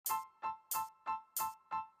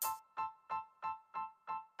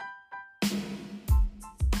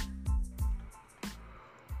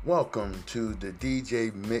Welcome to the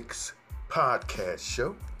DJ Mix podcast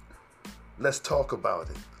show. Let's talk about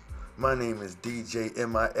it. My name is DJ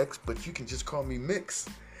MIX, but you can just call me Mix.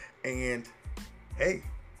 And hey,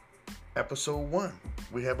 episode 1,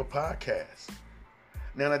 we have a podcast.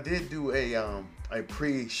 Now I did do a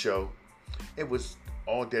pre-show. It was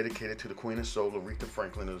all dedicated to the Queen of Soul, Aretha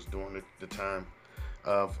Franklin. It was during the time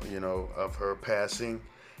of her passing,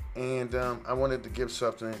 and I wanted to give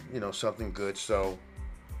something good. So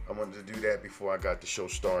I wanted to do that before I got the show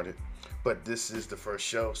started. But this is the first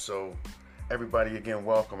show, so everybody again,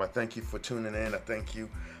 welcome. I thank you for tuning in. I thank you.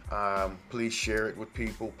 Please share it with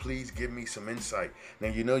people. Please give me some insight. Now,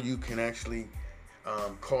 you can actually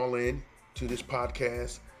call in to this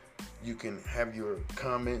podcast. You can have your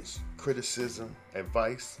comments, criticism,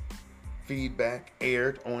 advice, feedback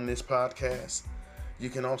aired on this podcast. You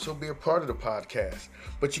can also be a part of the podcast,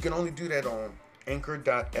 but you can only do that on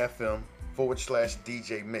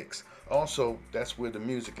anchor.fm/DJ Mix. Also, that's where the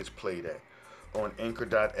music is played at, on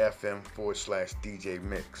anchor.fm/DJ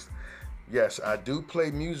Mix. Yes, I do play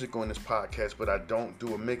music on this podcast, but I don't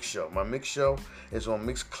do a mix show. My mix show is on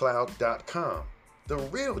mixcloud.com. The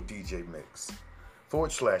Real DJ Mix.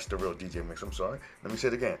 /The Real DJ Mix. I'm sorry. Let me say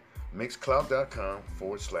it again.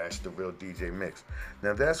 Mixcloud.com/The Real DJ Mix.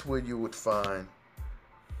 Now, that's where you would find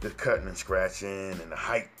the cutting and scratching and the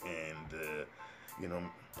hype and,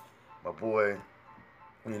 my boy,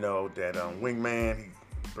 that Wingman, he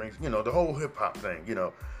brings, the whole hip hop thing,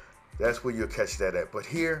 that's where you'll catch that at. But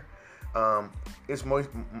here, it's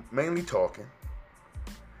mainly talking.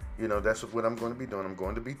 That's what I'm going to be doing. I'm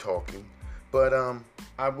going to be talking. But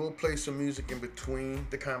I will play some music in between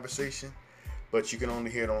the conversation. But you can only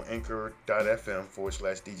hear it on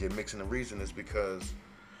anchor.fm/DJ Mix. And the reason is because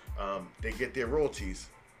they get their royalties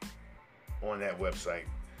on that website.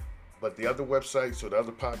 But the other websites or the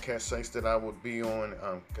other podcast sites that I would be on,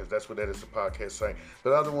 because that's what that is, a podcast site.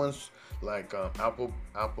 But other ones like Apple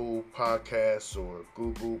Podcasts or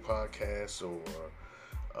Google Podcasts or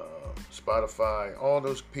Spotify, all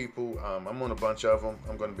those people, I'm on a bunch of them.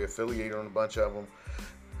 I'm going to be affiliated on a bunch of them.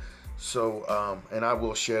 So, and I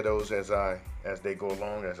will share those as they go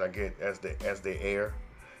along, as they air,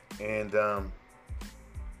 and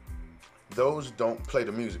those don't play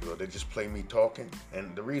the music though. They just play me talking,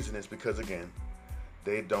 and the reason is because again,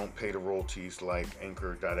 they don't pay the royalties like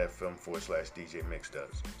anchor.fm/DJ Mix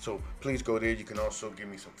does. So please go there. You can also give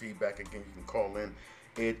me some feedback. Again, you can call in.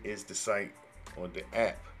 It is the site or the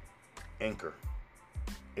app, Anchor.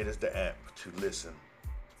 It is the app to listen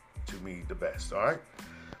to me the best. All right.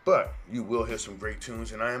 But you will hear some great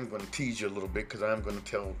tunes, and I am going to tease you a little bit because I am going to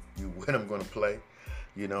tell you what I'm going to play,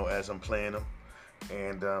 as I'm playing them.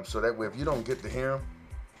 And so that way, if you don't get to hear them,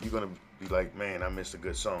 you're going to be like, man, I missed a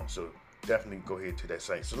good song. So definitely go ahead to that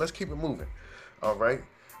site. So let's keep it moving. All right.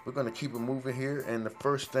 We're going to keep it moving here. And the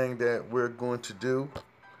first thing that we're going to do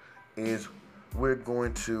is we're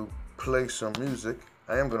going to play some music.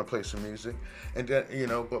 I am going to play some music. And then,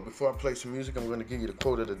 but before I play some music, I'm going to give you the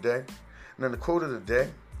quote of the day. Now, the quote of the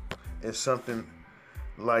day is something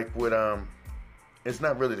like what, it's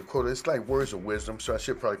not really the quote. It's like words of wisdom. So I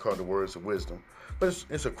should probably call it the words of wisdom. But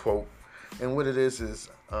it's a quote. And what it is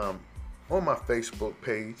on my Facebook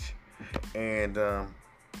page. And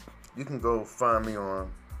you can go find me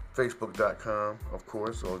on Facebook.com, of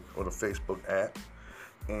course, or the Facebook app.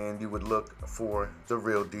 And you would look for The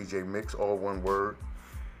Real DJ Mix, all one word.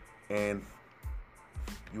 And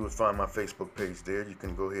you would find my Facebook page there. You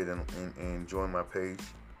can go ahead and join my page.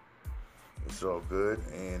 It's all good.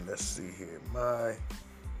 And let's see here. My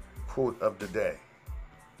quote of the day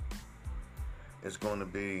is going to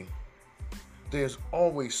be, there's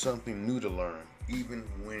always something new to learn, even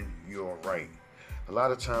when you're right. A lot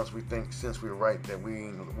of times we think since we're right that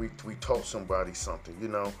we taught somebody something,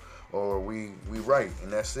 or we right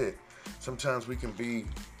and that's it. Sometimes we can be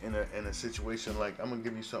in a situation like, I'm gonna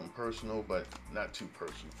give you something personal, but not too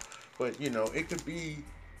personal. But it could be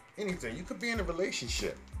anything. You could be in a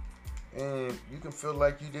relationship, and you can feel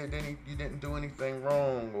like you didn't do anything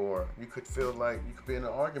wrong, or you could feel like you could be in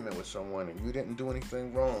an argument with someone and you didn't do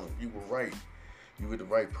anything wrong. You were right. You were the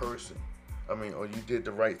right person. Or you did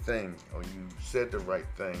the right thing, or you said the right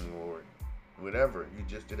thing, or whatever. You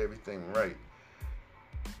just did everything right.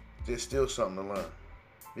 There's still something to learn.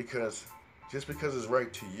 Because just because it's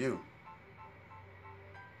right to you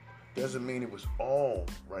doesn't mean it was all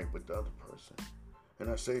right with the other person. And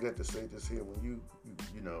I say that to say this here, when you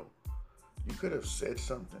could have said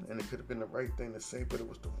something and it could have been the right thing to say, but it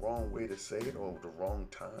was the wrong way to say it or the wrong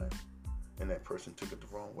time, and that person took it the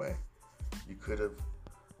wrong way. You could have,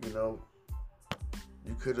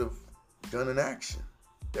 done an action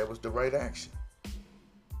that was the right action,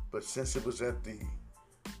 But since it was at the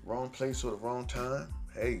wrong place or the wrong time,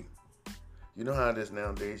 hey, you know how it is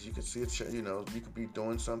nowadays. You can see you could be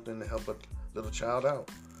doing something to help a little child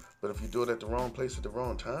out. But if you do it at the wrong place at the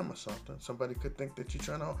wrong time or something, somebody could think that you're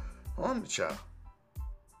trying to harm the child.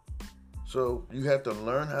 So you have to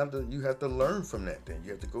learn from that then.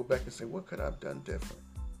 You have to go back and say, what could I have done different?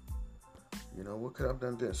 What could I have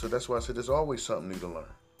done different? So that's why I said there's always something new to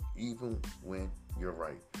learn, even when you're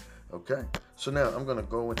right. Okay? So now I'm going to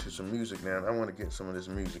go into some music now. I want to get some of this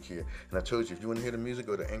music here. And I told you, if you want to hear the music,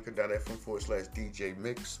 go to anchor.fm/DJ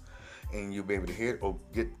Mix. And you'll be able to hear it, or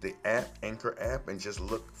get the app, Anchor app, and just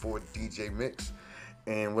look for DJ Mix.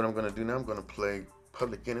 And what I'm going to do now, I'm going to play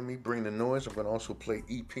Public Enemy, Bring the Noise. I'm going to also play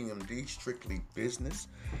EPMD, Strictly Business.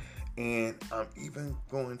 And I'm even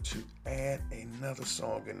going to add another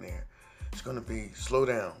song in there. It's going to be Slow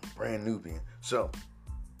Down, Brand Nubian. So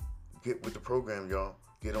get with the program, y'all.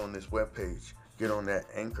 Get on this webpage. Get on that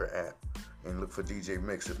Anchor app and look for DJ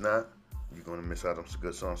Mix. If not, you're going to miss out on some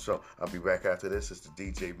good songs. So I'll be back after this. It's the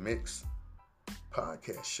DJ Mix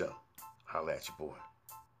podcast show. Holla at your boy.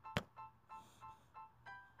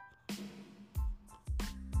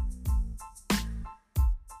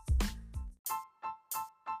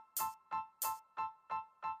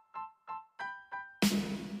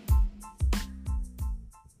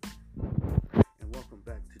 And welcome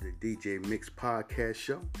back to the DJ Mix podcast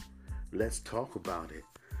show. Let's talk about it.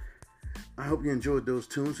 I hope you enjoyed those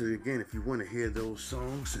tunes. And again, if you want to hear those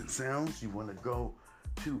songs and sounds, you want to go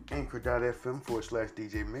to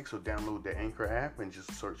anchor.fm/DJ Mix or download the Anchor app and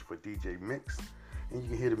just search for DJ Mix. And you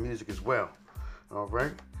can hear the music as well. All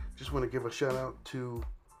right. Just want to give a shout out to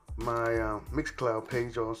my Mixcloud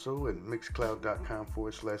page also at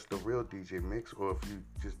mixcloud.com/The Real DJ Mix. Or if you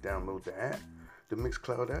just download the app, the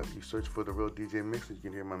Mixcloud app, you search for The Real DJ Mix and you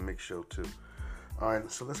can hear my mix show too. All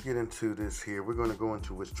right, so let's get into this here. We're going to go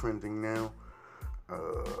into what's trending now.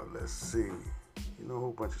 Let's see. A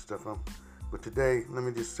whole bunch of stuff. But today, let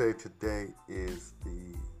me just say today is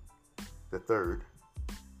the 3rd.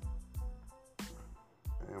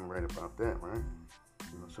 I am right about that, right?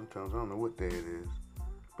 Sometimes I don't know what day it is,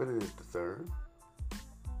 but it is the 3rd.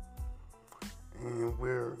 And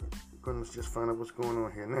we're going to just find out what's going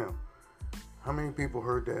on here now. How many people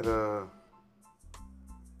heard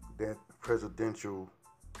that presidential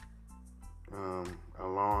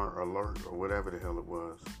alarm alert or whatever the hell it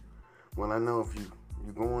was? Well, I know if you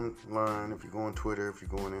go online, if you go on Twitter, if you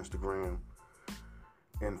go on Instagram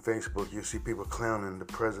and Facebook, you see people clowning the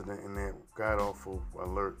president in that god-awful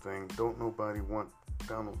alert thing. Don't nobody want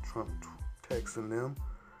Donald Trump texting them.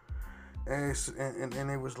 And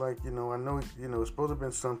it was like, I know, it's supposed to have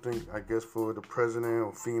been something, I guess, for the president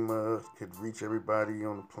or FEMA could reach everybody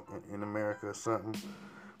in America or something.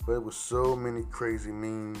 But it was so many crazy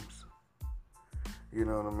memes. You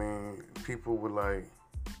know what I mean? People were like,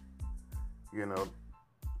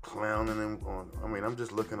 clowning him on. I'm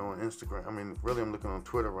just looking on Instagram. Really, I'm looking on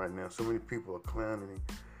Twitter right now. So many people are clowning him.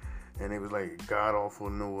 And it was like god awful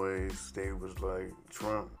noise. They was like,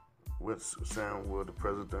 Trump, what sound will the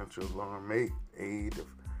presidential alarm aid of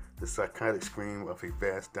the psychotic scream of a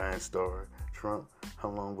vast dying star? Trump, how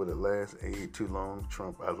long will it last? Aid too long?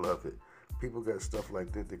 Trump, I love it. People got stuff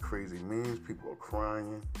like that. The crazy memes. People are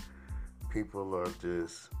crying. People are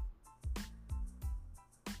just.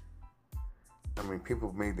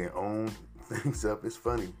 People made their own things up. It's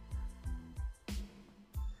funny.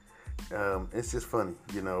 It's just funny,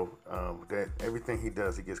 that everything he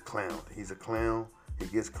does, he gets clowned. He's a clown. He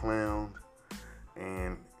gets clowned,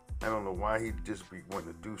 and I don't know why he just be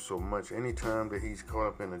wanting to do so much. Anytime that he's caught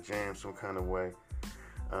up in a jam some kind of way,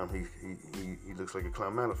 he looks like a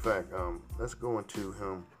clown. Matter of fact, let's go into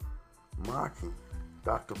him mocking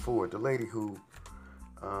Dr. Ford, the lady who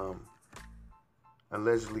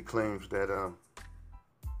allegedly claims that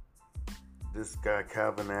this guy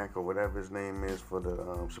Kavanaugh or whatever his name is for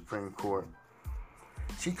the Supreme Court,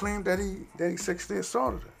 she claimed that he sexually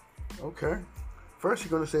assaulted her. Okay, first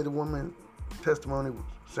you're gonna say the woman's testimony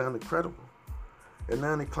sounded credible, and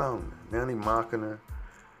now they clowning her. Now they mocking her.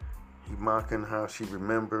 He mocking how she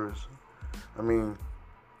remembers.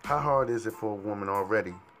 How hard is it for a woman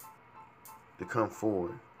already to come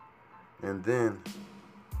forward, and then,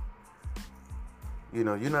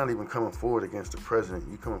 you're not even coming forward against the president.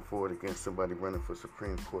 You're coming forward against somebody running for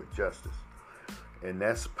Supreme Court justice, and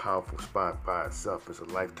that's a powerful spot by itself. It's a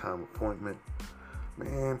lifetime appointment.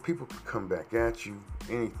 Man, people can come back at you,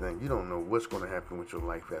 anything. You don't know what's going to happen with your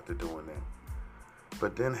life after doing that.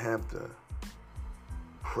 But then have the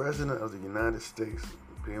President of the United States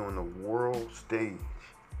be on the world stage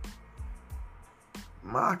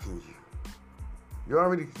mocking you.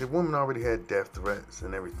 The woman already had death threats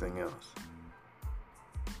and everything else.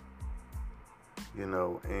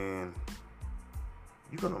 And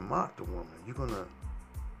you're gonna mock the woman. You're gonna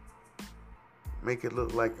make it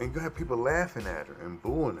look like, and you have people laughing at her and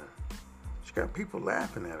booing her. She got people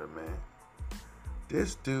laughing at her, man.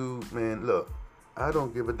 This dude, man, look, I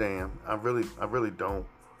don't give a damn. I really don't.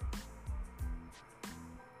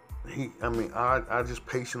 I just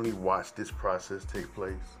patiently watch this process take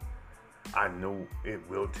place. I know it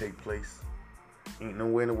will take place. Ain't no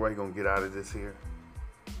way in the world you're gonna get out of this here.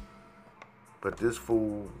 But this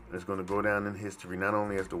fool is gonna go down in history not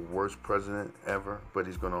only as the worst president ever, but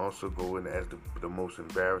he's gonna also go in as the most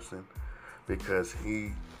embarrassing, because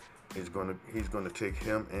he's gonna take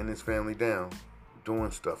him and his family down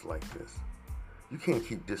doing stuff like this. You can't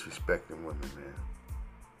keep disrespecting women,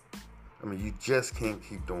 man. You just can't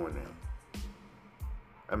keep doing that.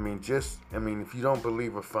 If you don't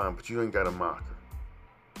believe her, fine, but you ain't gotta mock her.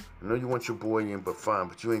 I know you want your boy in, but fine,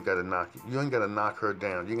 but you ain't gotta knock it. You ain't gotta knock her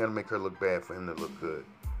down. You ain't gotta make her look bad for him to look good.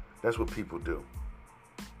 That's what people do.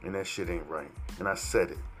 And that shit ain't right. And I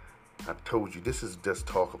said it. I told you, this is just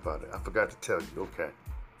talk about it. I forgot to tell you, okay.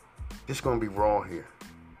 This gonna be raw here.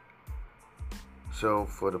 So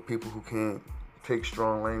for the people who can't take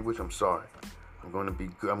strong language, I'm sorry. I'm gonna be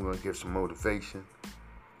good. I'm gonna give some motivation.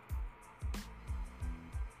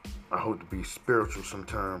 I hope to be spiritual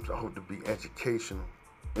sometimes. I hope to be educational,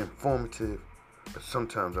 informative, but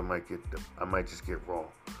sometimes I might just get raw,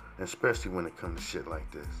 and especially when it comes to shit like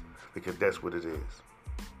this, because that's what it is.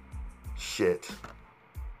 Shit.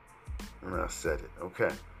 And I said it.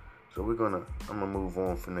 Okay. So I'm gonna move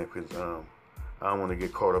on from there, because I don't want to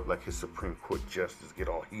get caught up like his Supreme Court justice, get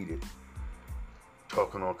all heated,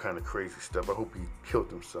 talking all kind of crazy stuff. I hope he killed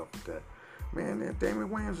himself with that. Man, Damon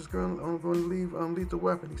Wayans is going to leave Lethal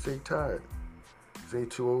Weapon. He said he's tired. He said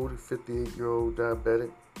he's too old. He's 58-year-old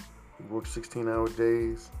diabetic. He works 16-hour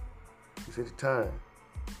days. He said he's tired.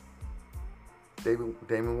 Damon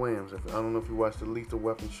Wayans. I don't know if you watched the Lethal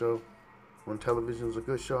Weapon show on television. It was a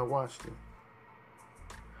good show. I watched it.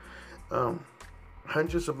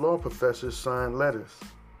 Hundreds of law professors signed letters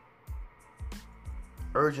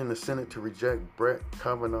urging the Senate to reject Brett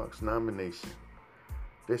Kavanaugh's nomination.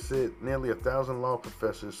 They said nearly 1,000 law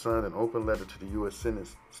professors signed an open letter to the U.S. Senate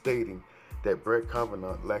stating that Brett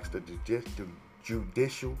Kavanaugh lacks the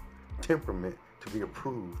judicial temperament to be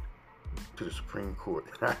approved to the Supreme Court.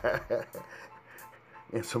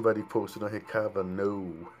 And somebody posted on here,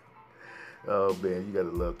 Kavanaugh. Oh, man, you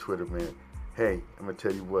gotta love Twitter, man. Hey, I'm gonna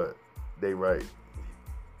tell you what, they right.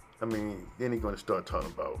 Then he's gonna start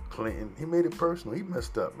talking about Clinton. He made it personal. He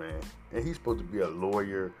messed up, man. And he's supposed to be a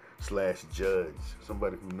lawyer / judge,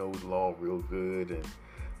 somebody who knows law real good and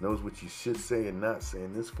knows what you should say and not say.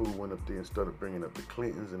 And this fool went up there and started bringing up the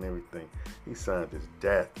Clintons and everything. He signed his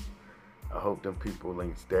death. I hope them people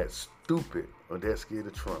ain't that stupid or that scared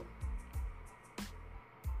of Trump.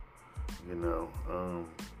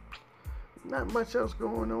 Not much else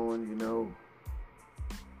going on,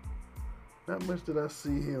 Not much that I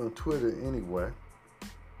see here on Twitter anyway.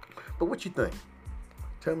 But what you think?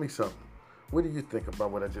 Tell me something. What do you think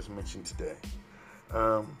about what I just mentioned today?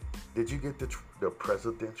 Did you get the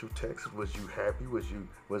presidential text? Was you happy?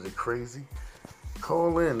 Was it crazy?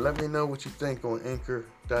 Call in. Let me know what you think on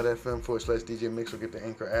anchor.fm/DJ Mix, or get the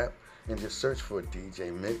Anchor app and just search for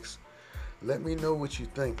DJ Mix. Let me know what you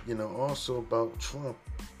think, also about Trump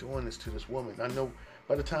doing this to this woman. I know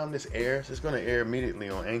by the time this airs, it's going to air immediately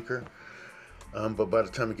on Anchor. But by the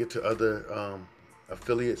time we get to other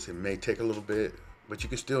affiliates, it may take a little bit. But you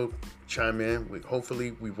can still chime in.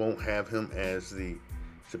 Hopefully, we won't have him as the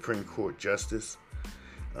Supreme Court justice.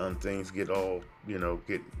 Things get all,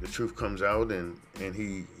 the truth comes out, and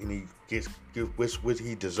he gets what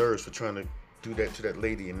he deserves for trying to do that to that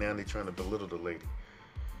lady, and now they're trying to belittle the lady.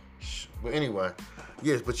 But anyway,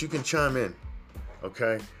 yes, but you can chime in,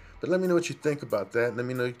 okay? But let me know what you think about that. Let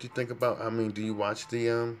me know what you think about, do you watch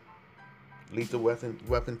the Lethal Weapon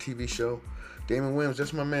TV show? Damon Wayans,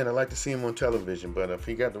 that's my man. I like to see him on television, but if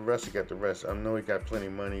he got the rest, he got the rest. I know he got plenty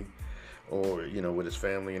of money, or, with his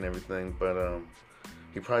family and everything, but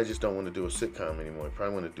he probably just don't want to do a sitcom anymore. He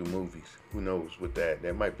probably want to do movies. Who knows with that?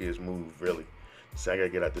 That might be his move, really. So I got to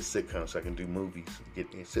get out the sitcom so I can do movies,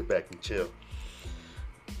 sit back and chill.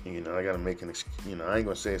 I got to make an excuse. I ain't going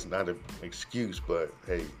to say it's not an excuse, but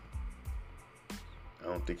hey, I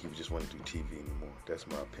don't think he just want to do TV anymore. That's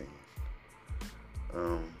my opinion.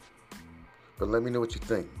 But let me know what you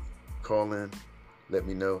think. Call in. Let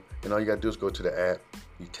me know. And all you got to do is go to the app.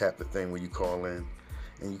 You tap the thing where you call in.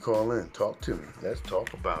 And you call in. Talk to me. Let's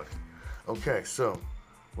talk about it. Okay, so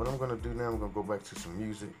what I'm going to do now, I'm going to go back to some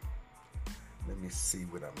music. Let me see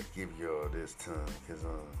what I'm gonna give y'all this time, cause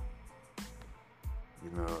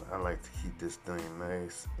I like to keep this thing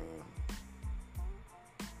nice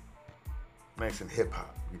and hip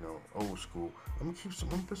hop, old school. I'm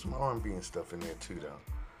gonna put some R&B and stuff in there too, though.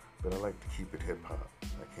 But I like to keep it hip hop.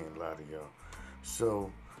 I can't lie to y'all. So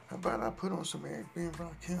how about I put on some Eric B. and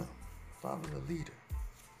Rakim? Follow the leader.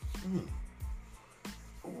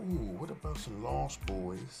 Ooh, what about some Lost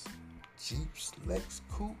Boys? Jeeps, Lex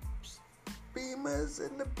Coupes, Beamers,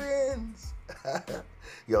 and the Benz.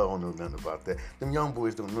 Y'all don't know nothing about that. Them young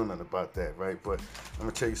boys don't know nothing about that, right? But I'm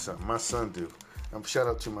gonna tell you something. My son do. Shout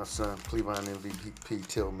out to my son, Cleveland MVP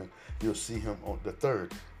Tillman. You'll see him on the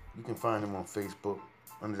 3rd. You can find him on Facebook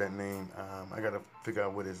under that name. I gotta figure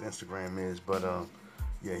out what his Instagram is, but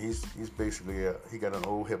yeah, he's basically he got an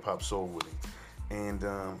old hip hop soul with him, and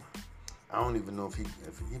I don't even know if he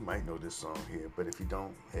might know this song here, but if he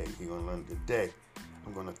don't, hey, he gonna learn today.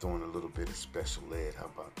 I'm gonna throw in a little bit of special ed. How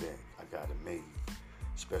about that? I got it made.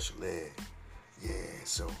 Special ed. Yeah,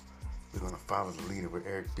 so we're gonna follow the leader with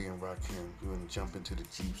Eric B. and Rakim. We're gonna jump into the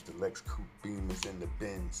Jeeps, the Lex Coupe, Beamers, and the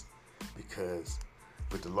Benz, because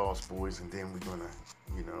with the Lost Boys, and then we're gonna,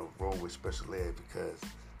 roll with special ed because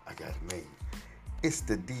I got it made. It's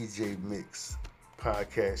the DJ Mix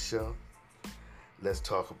podcast show. Let's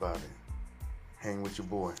talk about it. Hang with your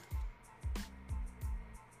boy.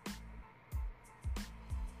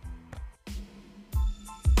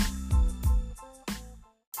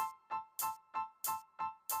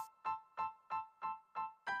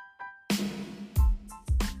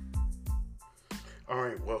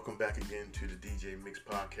 Alright, welcome back again to the DJ Mix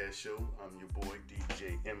podcast show. I'm your boy,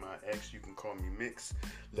 DJ MIX. You can call me Mix.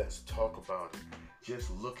 Let's talk about it. Just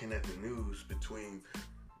looking at the news between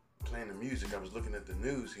playing the music, I was looking at the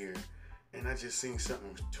news here, and I just seen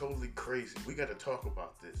something totally crazy. We got to talk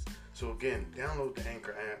about this. So again, download the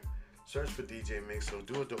Anchor app, search for DJ Mix. So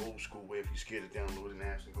do it the old school way if you're scared to download an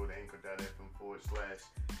app, and go to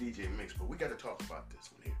anchor.fm/DJ Mix. But we got to talk about this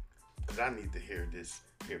one here, because I need to hear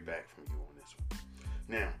back from you on this one.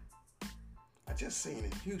 Now, I just seen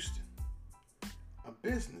in Houston, a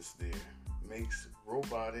business there makes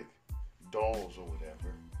robotic dolls or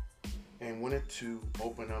whatever, and wanted to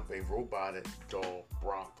open up a robotic doll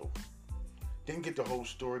brothel. Didn't get the whole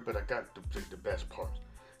story, but I got the best part.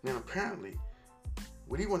 Now, apparently,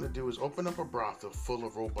 what he wanted to do is open up a brothel full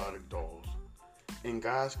of robotic dolls, and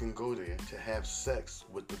guys can go there to have sex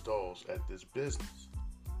with the dolls at this business.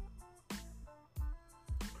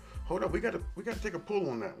 Hold up, we gotta take a pull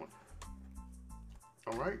on that one.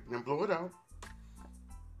 All right, now blow it out.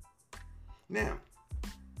 Now,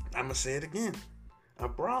 I'm gonna say it again. A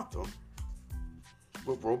brothel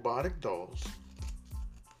with robotic dolls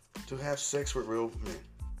to have sex with real men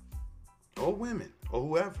or women or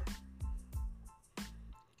whoever.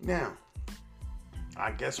 Now,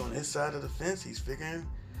 I guess on his side of the fence, he's figuring,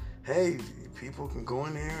 hey, people can go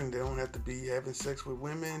in there and they don't have to be having sex with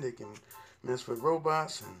women. They can mess with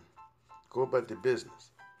robots and go about their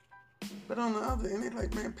business. But on the other end, they're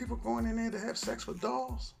like, man, people going in there to have sex with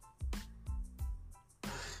dolls.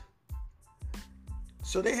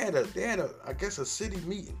 So they had I guess a city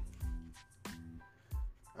meeting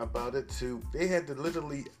about it they had to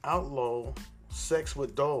literally outlaw sex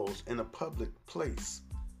with dolls in a public place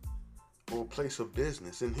or a place of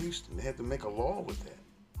business in Houston. They had to make a law with that.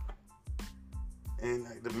 And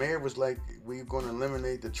the mayor was like, we're going to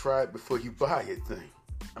eliminate the try it before you buy it thing.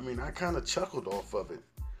 I mean, I kind of chuckled off of it.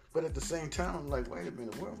 But at the same time, I'm like, wait a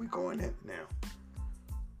minute, where are we going at now?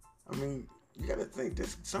 I mean, you got to think,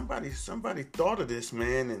 this somebody thought of this,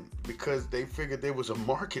 man, and because they figured there was a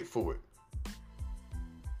market for it.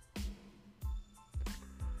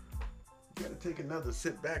 You got to take another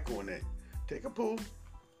sit back on that. Take a pull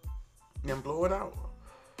and blow it out.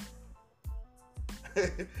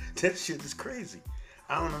 That shit is crazy.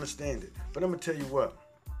 I don't understand it. But I'm going to tell you what.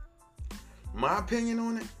 My opinion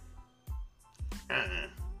on it,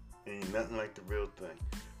 ain't nothing like the real thing.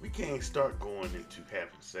 We can't start going into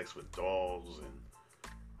having sex with dolls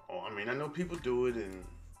I know people do it, and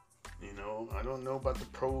I don't know about the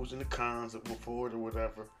pros and the cons for it or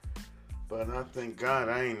whatever, but I thank God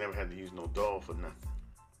I ain't never had to use no doll for nothing.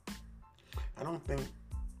 I don't think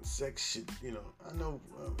sex should, I know,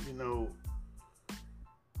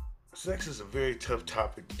 sex is a very tough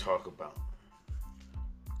topic to talk about,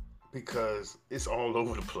 because it's all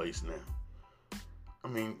over the place now. I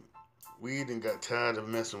mean, we done got tired of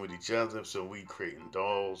messing with each other, so we creating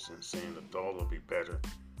dolls and saying the doll will be better.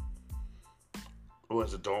 Or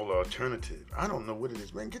as a doll alternative. I don't know what it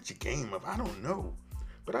is, man. Get your game up. I don't know.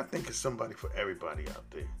 But I think it's somebody for everybody out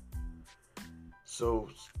there. So,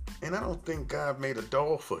 and I don't think God made a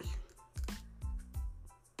doll for you.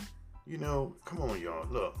 Come on, y'all.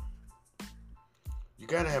 Look, you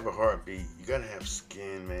gotta have a heartbeat. You gotta have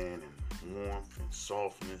skin, man, and warmth and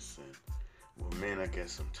softness, and with men, I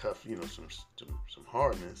guess some tough, some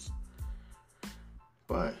hardness.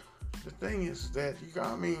 But the thing is that you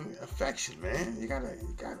got, affection, man.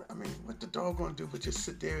 What the dog gonna do but just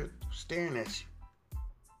sit there staring at you?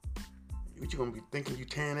 What you gonna be thinking you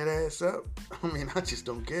tearing that ass up? I just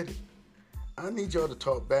don't get it. I need y'all to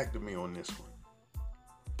talk back to me on this one.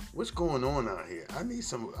 What's going on out here? I need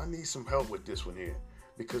some help with this one here.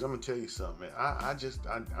 Because I'm gonna tell you something, man. I'm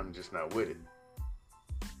just not with it.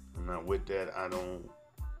 I'm not with that.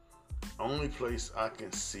 Only place I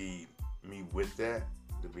can see me with that,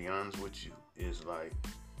 to be honest with you, is like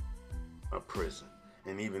a prison.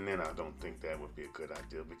 And even then, I don't think that would be a good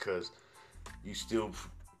idea, because you still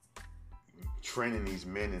training these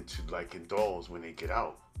men into liking dolls when they get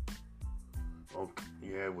out. Okay,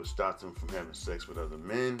 yeah, it would stop them from having sex with other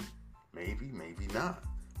men. Maybe not.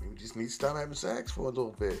 Maybe just need to stop having sex for a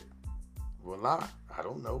little bit. For a lot. I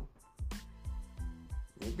don't know.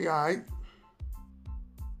 It'll be alright.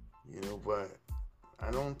 But I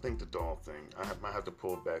don't think the doll thing. I might have to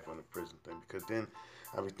pull back on the prison thing, because then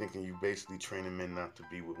I'll be thinking you basically training men not to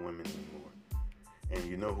be with women anymore. And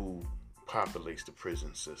you know who populates the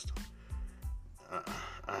prison system?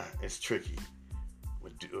 It's tricky.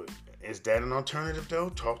 Is that an alternative, though?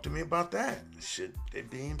 Talk to me about that. Should they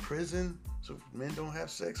be in prison so men don't have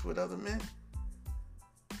sex with other men?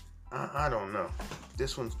 I don't know.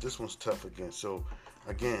 This one's tough again. So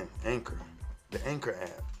again, Anchor, the Anchor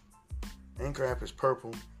app. Anchor app is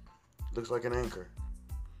purple. Looks like an anchor.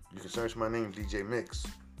 You can search my name, DJ Mix,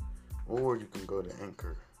 or you can go to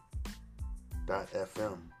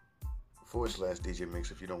anchor.fm/DJ Mix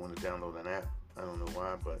if you don't want to download an app. I don't know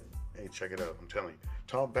why, but hey, check it out. I'm telling you.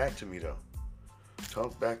 Talk back to me though.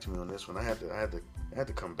 Talk back to me on this one. I had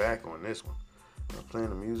to come back on this one. I was playing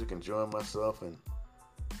the music, enjoying myself, and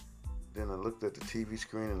then I looked at the TV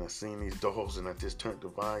screen and I seen these dolls, and I just turned the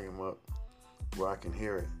volume up where I can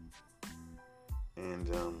hear it.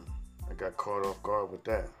 And I got caught off guard with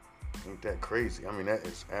that. Ain't that crazy? That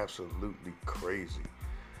is absolutely crazy.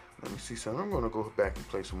 Let me see something. I'm gonna go back and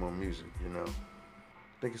play some more music. I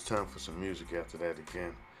think it's time for some music after that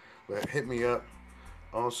again. But hit me up.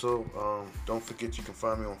 Also, don't forget you can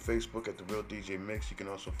find me on Facebook at The Real DJ Mix. You can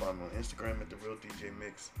also find me on Instagram at The Real DJ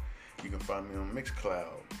Mix. You can find me on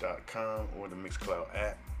Mixcloud.com or the Mixcloud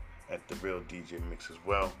app at The Real DJ Mix as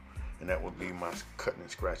well. And that will be my cutting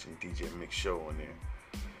and scratching DJ Mix show on there.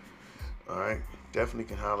 Alright, definitely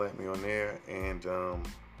can holler at me on there. And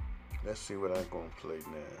let's see what I'm going to play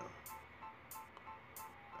now.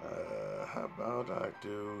 How about I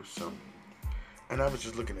do some... And I was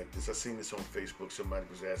just looking at this. I seen this on Facebook. Somebody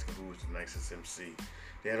was asking who was the nicest MC.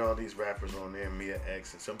 They had all these rappers on there, Mia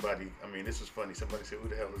X, and somebody, this was funny. Somebody said,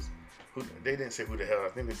 they didn't say who the hell. I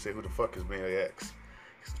think they said, who the fuck is Mia X?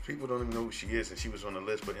 Because people don't even know who she is, and she was on the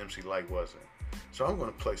list, but MC Lyte wasn't. So I'm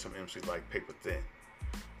going to play some MC Lyte, Paper Thin.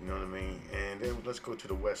 You know what I mean? And then let's go to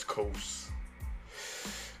the West Coast.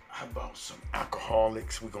 How about some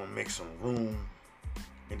Alcoholics? We're going to make some room.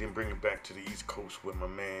 And then bring it back to the East Coast with my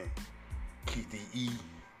man, Keithy E,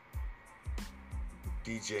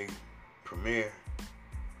 DJ Premier,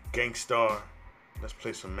 Gangstar. Let's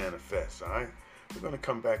play some Manifest, alright? We're going to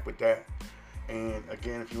come back with that. And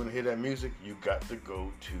again, if you want to hear that music, you got to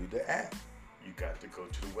go to the app. You got to go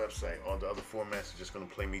to the website. All the other formats are just going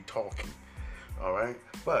to play me talking, alright?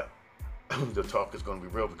 But the talk is going to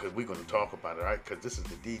be real, because we're going to talk about it, alright? Because this is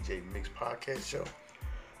the DJ Mix Podcast Show.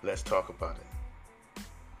 Let's talk about it.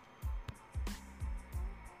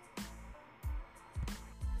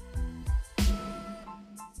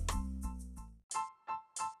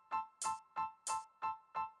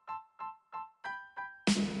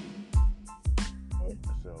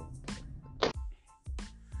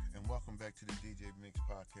 And welcome back to the DJ Mix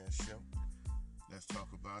Podcast Show. Let's talk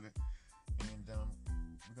about it. And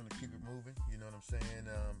we're going to keep it moving. You know what I'm saying?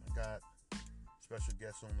 I got special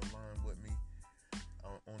guests on the line with me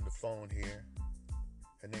on the phone here.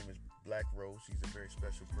 Her name is Black Rose. She's a very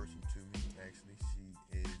special person to me. Actually, she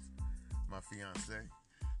is my fiance.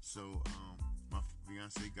 So my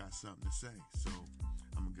fiance got something to say. So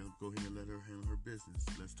I'm going to go ahead and let her handle her business.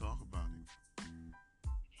 Let's talk about it.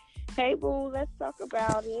 Hey boo, let's talk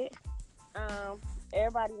about it.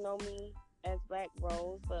 Everybody know me as Black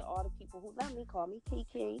Rose, but all the people who love me call me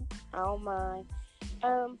Kiki. I don't mind.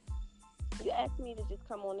 You asked me to just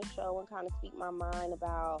come on the show and kind of speak my mind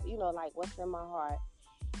about, like what's in my heart.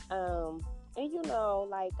 And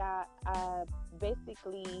I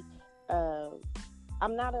basically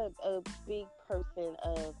I'm not a big person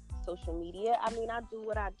of social media. I mean, I do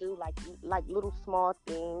what I do, like little small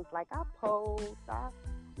things. Like I post, I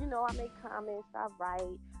make comments, I write,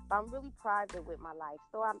 but I'm really private with my life.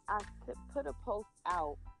 So I could put a post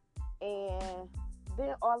out, and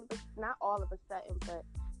then not all of a sudden, but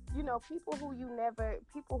people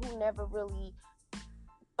who never really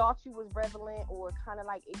thought you was relevant or kind of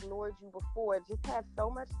like ignored you before just have so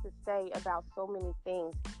much to say about so many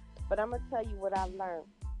things. But I'm gonna tell you what I learned.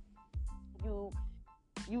 You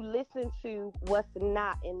you listen to what's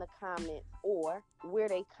not in the comments or where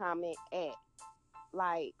they comment at.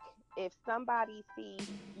 Like if somebody sees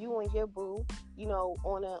you and your boo,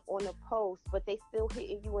 on a post, but they still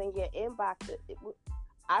hitting you in your inbox,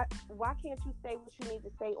 why can't you say what you need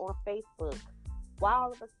to say on Facebook? Why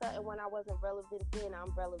all of a sudden when I wasn't relevant then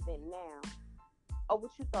I'm relevant now? Oh,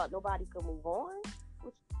 what you thought nobody could move on?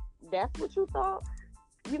 Which, that's what you thought?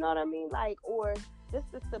 You know what I mean? Like, or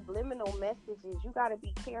just the subliminal messages. You got to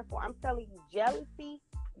be careful. I'm telling you, jealousy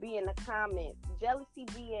be in the comments. Jealousy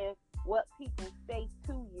be in what people say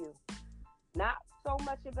to you. Not so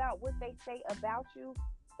much about what they say about you,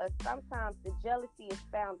 but sometimes the jealousy is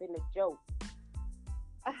found in the joke.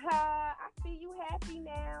 I see you happy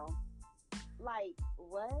now. Like,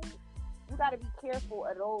 what? You got to be careful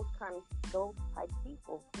of those type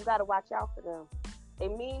people. You got to watch out for them.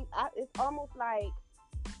 It's almost like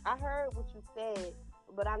I heard what you said,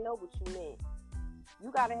 but I know what you meant.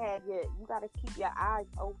 You gotta keep your eyes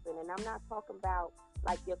open, and I'm not talking about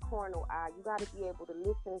like your cornel eye. You gotta be able to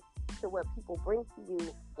listen to what people bring to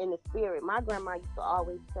you in the spirit. My grandma used to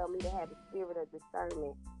always tell me to have the spirit of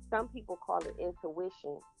discernment. Some people call it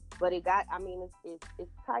intuition, but it's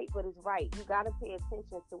tight, but it's right. You gotta pay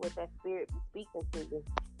attention to what that spirit be speaking to you.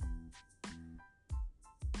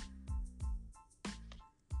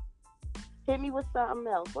 Hit me with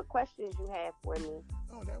something else. What questions you have for me?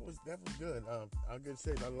 Oh, that was good. I could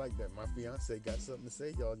say I like that. My fiance got something to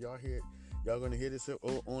say, y'all. Y'all gonna hear this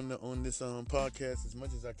on this podcast as much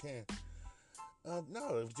as I can.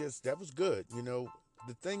 No, it was just that was good. The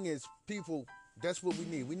thing is, people. That's what we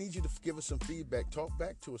need. We need you to give us some feedback. Talk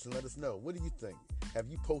back to us and let us know. What do you think? Have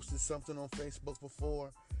you posted something on Facebook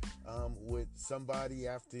before with somebody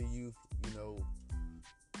after you've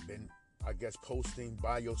been, I guess, posting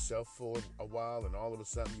by yourself for a while, and all of a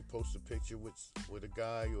sudden you post a picture with a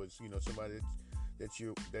guy, or somebody that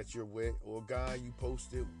you're with, or a guy you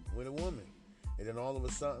posted with a woman, and then all of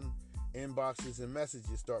a sudden inboxes and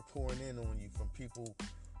messages start pouring in on you from people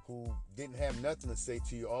who didn't have nothing to say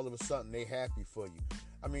to you. All of a sudden they happy for you.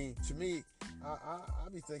 I mean, to me, I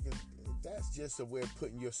be thinking that's just a way of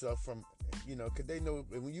putting yourself from, because they know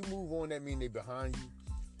when you move on, that means they behind you.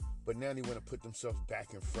 But now they want to put themselves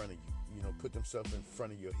back in front of you, put themselves in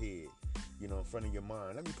front of your head, in front of your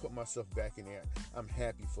mind. Let me put myself back in there. I'm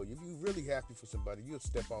happy for you. If you're really happy for somebody, you'll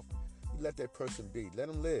step off. You let that person be. Let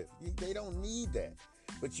them live. They don't need that.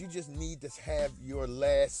 But you just need to have your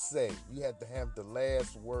last say. You have to have the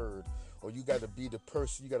last word, or you got to be the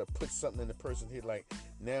person. You got to put something in the person's head. Like,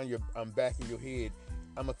 now I'm back in your head.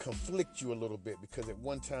 I'm going to conflict you a little bit, because at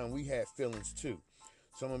one time we had feelings too.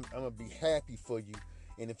 So I'm going to be happy for you.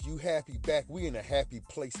 And if you happy back, we in a happy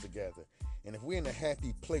place together. And if we're in a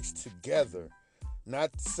happy place together,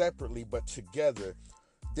 not separately but together,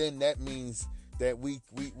 then that means that we're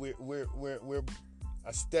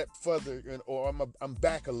a step further, or I'm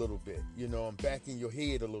back a little bit. I'm back in your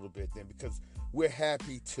head a little bit then, because we're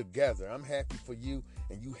happy together. I'm happy for you,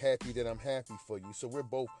 and you happy that I'm happy for you. So we're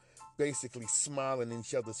both basically smiling in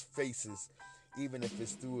each other's faces, even if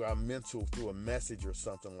it's through a message or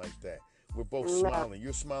something like that. We're both No. smiling.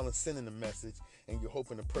 You're smiling, sending a message, and you're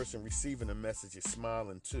hoping the person receiving the message is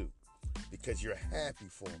smiling too, because you're happy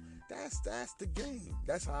for them. That's the game.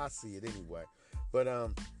 That's how I see it anyway. But I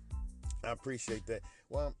appreciate that.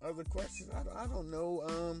 Well, other questions? I don't know.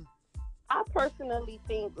 I personally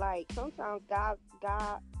think like sometimes God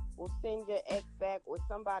will send your ex back or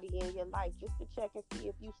somebody in your life just to check and see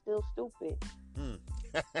if you still stupid. Hmm.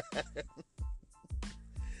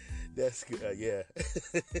 That's good. Yeah.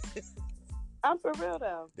 I'm for real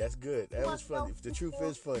though. That's good. You That want was to know funny. if The you truth still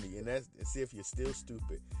is funny, and see if you're still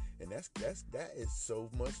stupid, and that is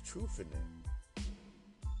so much truth in that.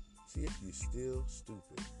 See if you're still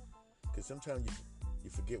stupid, because sometimes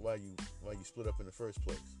you forget why you split up in the first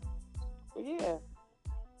place. Yeah.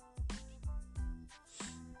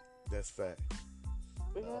 That's fact.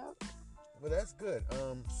 Uh, Yeah. but that's good.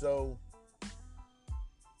 So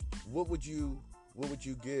what would you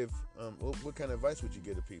give? What kind of advice would you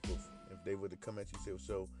give to people if they were to come at you and say,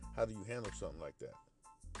 so how do you handle something like that?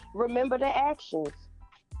 Remember the actions.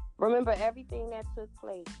 Remember everything that took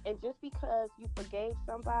place. And just because you forgave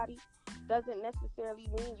somebody doesn't necessarily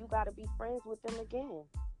mean you got to be friends with them again.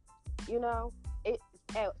 You know, it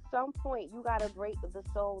at some point you got to break the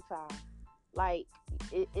soul tie. Like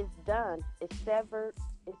it's done. It's severed.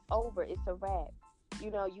 It's over. It's a wrap.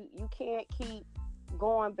 You can't keep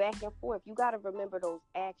going back and forth. You got to remember those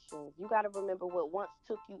actions. You got to remember what once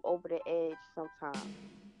took you over the edge sometimes.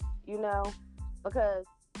 You know, because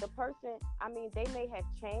the person, I mean, they may have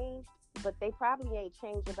changed, but they probably ain't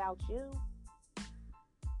changed about you.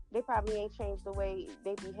 They probably ain't changed the way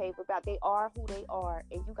they behave about. They are who they are,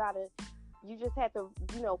 and you just have to,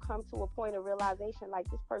 come to a point of realization like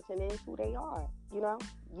this person is who they are.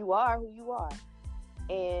 You are who you are,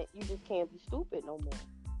 and you just can't be stupid no more.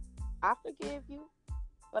 I forgive you,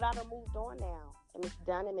 but I done moved on now, and it's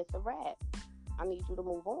done, and it's a wrap. I need you to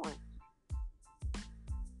move on,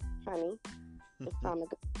 honey. It's time to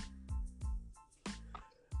go.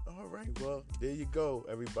 All right, well, there you go,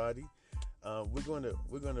 everybody. We're gonna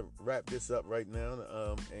wrap this up right now,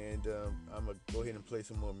 and I'm gonna go ahead and play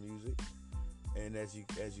some more music. And as you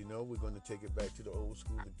know, we're gonna take it back to the old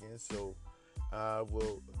school again. So I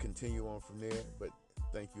will continue on from there. But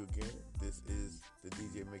thank you again. This is the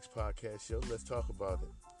DJ Mix Podcast Show. Let's talk about it.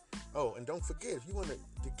 Oh, and don't forget, if you want to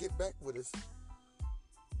get back with us.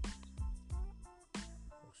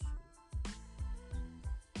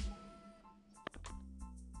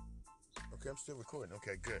 Okay, I'm still recording.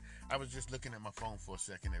 Okay, good. I was just looking at my phone for a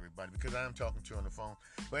second, everybody, because I am talking to you on the phone.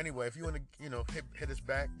 But anyway, if you want to, hit us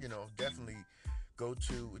back, definitely go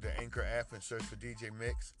to the Anchor app and search for DJ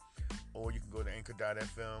Mix, or you can go to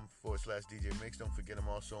anchor.fm/DJ Mix. Don't forget, I'm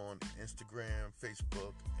also on Instagram,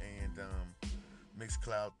 Facebook, and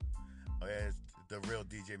Mixcloud as the real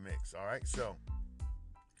DJ Mix. All right, so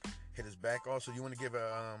hit us back. Also, you want to give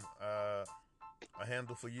a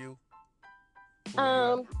handle for you?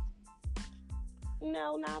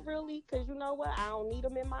 No, not really, because you know what? I don't need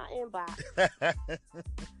them in my inbox.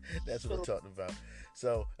 That's what I'm talking about.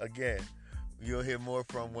 So, again, you'll hear more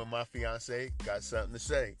from when my fiance got something to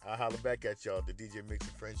say. I'll holler back at y'all, the DJ Mix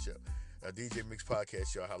and Friends Show. DJ Mix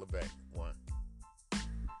Podcast Show. I'll holler back. One.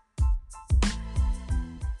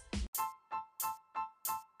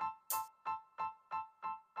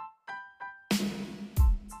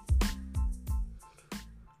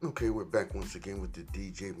 Okay, we're back once again with the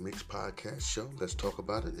DJ Mix Podcast Show. Let's talk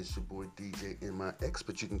about it. It's your boy DJ MIX,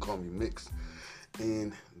 but you can call me Mix.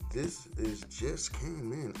 And this is just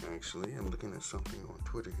came in, actually. I'm looking at something on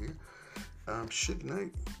Twitter here. Suge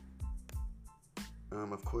Knight,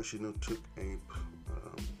 of course, took a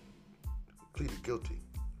pleaded guilty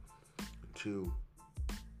to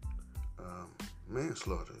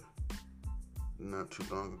manslaughter not too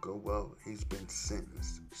long ago. Well, he's been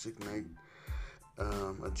sentenced. Suge Knight.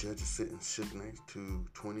 A judge has sentenced Suge Knight to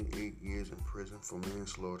 28 years in prison for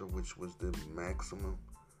manslaughter, which was the maximum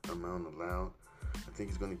amount allowed. I think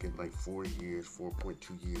he's going to get like 4 years,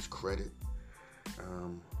 4.2 years credit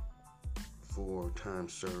for time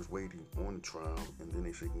served waiting on the trial, and then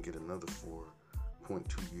they say he can get another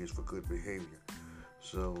 4.2 years for good behavior.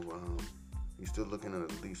 So he's still looking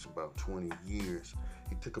at least about 20 years.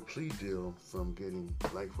 He took a plea deal from getting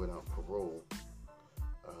life without parole.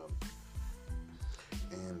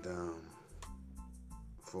 And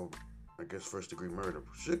for, I guess, first-degree murder.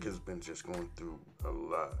 Suge has been just going through a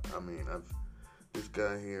lot. I mean, this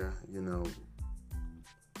guy here,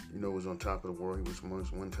 was on top of the world. He was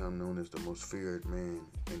one time known as the most feared man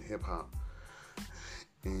in hip-hop.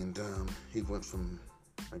 And he went from,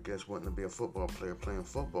 I guess, wanting to be a football player, playing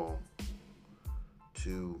football,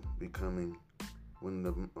 to becoming one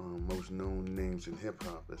of the most known names in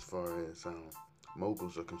hip-hop as far as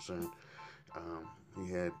moguls are concerned. He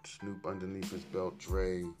had Snoop underneath his belt,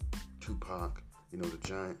 Dre, Tupac, the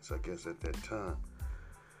giants, I guess, at that time.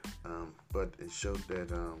 But it showed that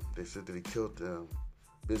they said that he killed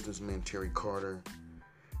businessman Terry Carter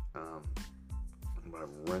by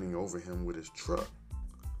running over him with his truck.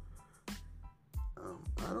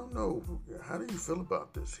 I don't know. How do you feel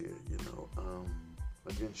about this here?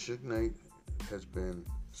 Again, Suge Knight has been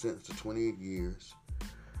sentenced to 28 years.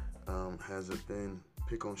 Has it been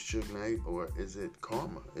pick on Suge Knight, or is it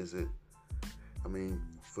karma?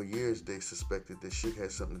 For years they suspected that Suge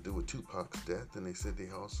had something to do with Tupac's death, and they said he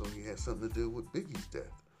had something to do with Biggie's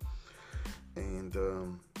death. And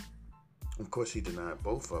of course he denied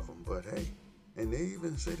both of them, but hey, and they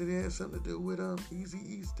even said that he had something to do with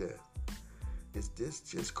Eazy-E's death. Is this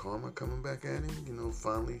just karma coming back at him?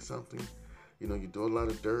 Finally something. You do a lot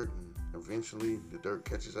of dirt, and eventually the dirt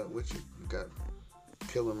catches up with you. You got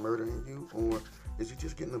killing, murdering you, or is he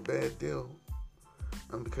just getting a bad deal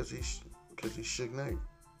because he's Suge Knight?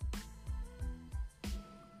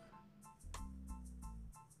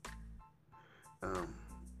 Um,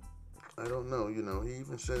 I don't know. He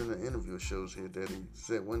even said in the interview shows here that he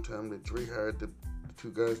said one time that Dre hired the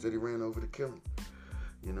two guys that he ran over to kill him.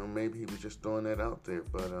 Maybe he was just throwing that out there,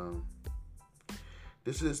 but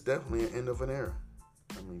this is definitely an end of an era.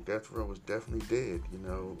 I mean, Death Row was definitely dead.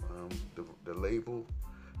 The label,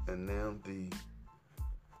 and now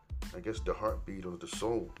I guess the heartbeat or the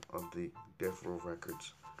soul of the Death Row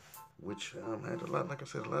Records, which had a lot, like I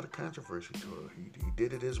said, a lot of controversy to it. He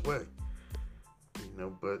did it his way.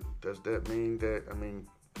 But does that mean that,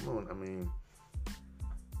 come on,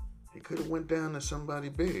 he could have went down to somebody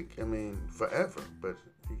big, forever, but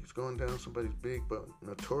he's going down somebody's big, but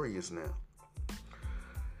notorious now.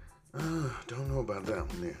 Don't know about that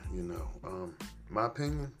one there, my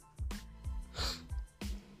opinion,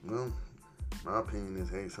 well, my opinion is,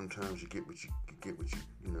 hey, sometimes you get what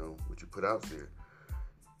you put out there.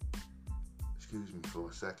 Excuse me for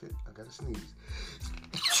a second, I gotta sneeze.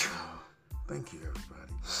 Thank you,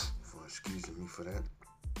 everybody, for excusing me for that.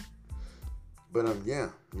 But yeah,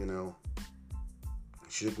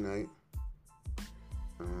 Suge Knight,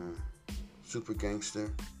 Super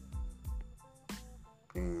Gangster,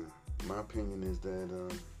 and my opinion is that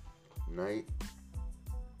Knight,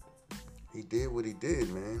 he did what he did,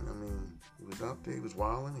 man. He was out there, he was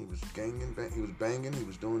wilding, he was ganging, he was banging, he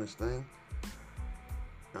was doing his thing.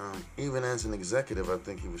 Even as an executive, I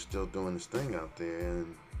think he was still doing his thing out there,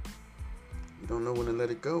 and you don't know when to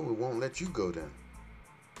let it go. It won't let you go then.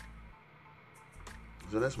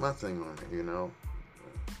 So that's my thing on it,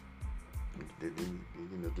 Did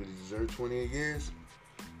he deserve 28 years?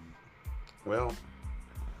 Well,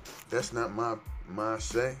 that's not my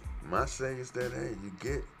say. My say is that, hey, you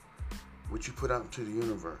get what you put out into the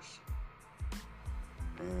universe.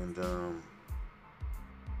 And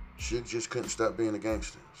Suge just couldn't stop being a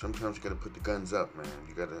gangster. Sometimes you gotta put the guns up, man.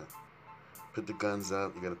 You gotta put the guns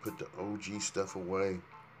up. You gotta put the OG stuff away.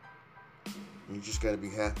 You just gotta be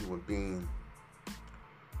happy with being,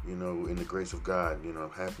 in the grace of God.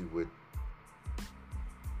 Happy with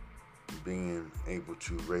being able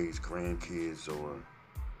to raise grandkids or,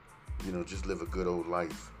 just live a good old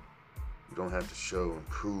life. You don't have to show and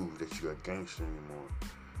prove that you're a gangster anymore.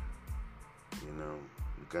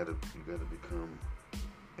 You gotta become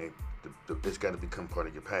it's gotta become part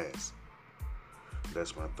of your past.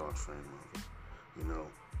 That's my thought frame of it.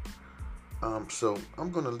 So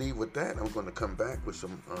I'm gonna leave with that. I'm gonna come back with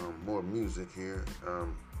some more music here.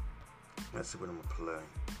 Let's see what I'm gonna play.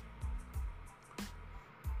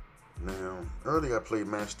 Now, earlier I played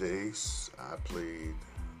Master Ace.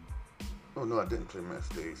 Oh no, I didn't play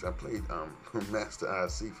Master Ace. I played Master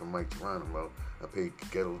IC from Mike Geronimo. I played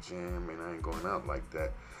Ghetto Jam, and I ain't going out like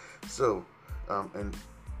that. So, and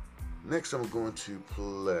next I'm going to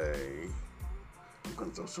play. I'm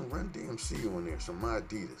going to throw some Run DMC on there, some My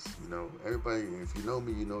Adidas. Everybody, if you know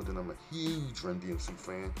me, you know that I'm a huge Run DMC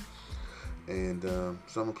fan. And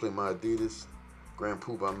so I'm going to play My Adidas, Grand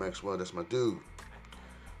Poo by Maxwell, that's my dude.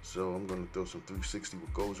 So I'm going to throw some 360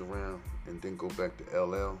 what goes around, and then go back to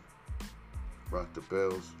LL, Rock the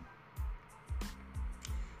Bells.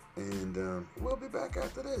 And we'll be back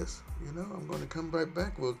after this. I'm going to come right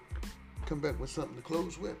back. We'll come back with something to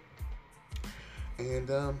close with. And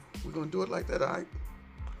we're going to do it like that, all right?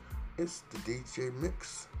 It's the DJ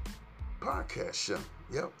Mix podcast show.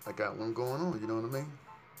 Yep, I got one going on, you know what I mean?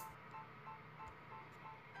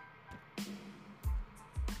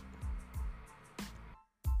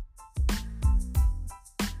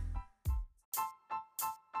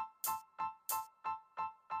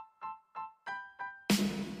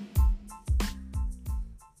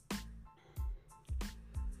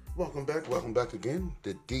 Welcome back again,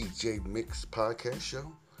 the DJ Mix podcast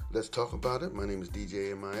show. Let's talk about it. My name is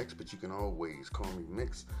DJ MIX, but you can always call me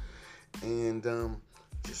Mix. And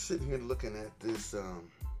just sitting here looking at this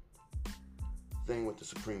thing with the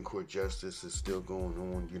Supreme Court Justice is still going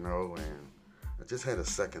on, and I just had a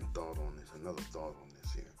second thought on this, another thought on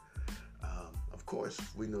this here. Of course,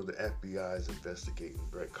 we know the FBI is investigating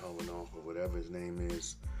Brett Kavanaugh, or whatever his name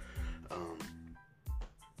is,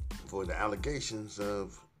 for the allegations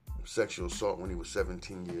of sexual assault when he was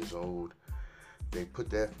 17 years old. They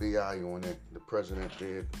put the FBI on it. The president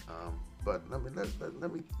did. But let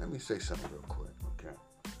me say something real quick, okay?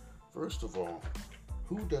 First of all,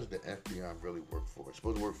 who does the FBI really work for? It's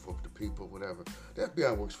supposed to work for the people, whatever. The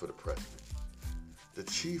FBI works for the president. The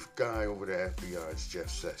chief guy over the FBI is Jeff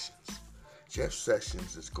Sessions. Jeff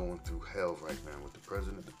Sessions is going through hell right now with the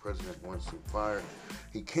president. The president wants him fired.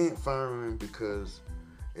 He can't fire him because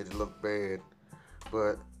it looked bad,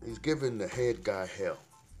 but he's giving the head guy hell.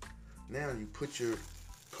 Now you put your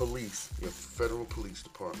police, your federal police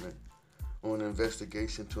department, on an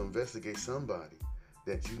investigation to investigate somebody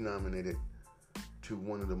that you nominated to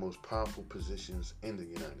one of the most powerful positions in the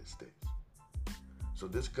United States. So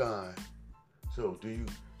this guy, so you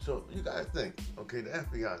guys think, okay, the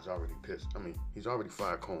FBI is already pissed. I mean, he's already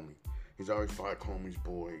fired Comey. He's already fired Comey's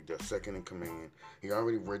boy, the second in command. He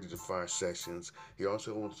already ready to fire Sessions. He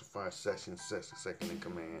also wants to fire Sessions, second in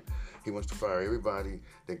command. He wants to fire everybody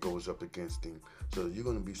that goes up against him. So you're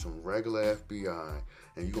going to be some regular FBI,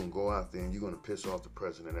 and you're going to go out there and you're going to piss off the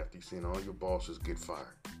president after you've seen all your bosses get fired.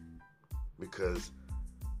 Because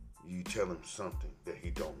you tell him something that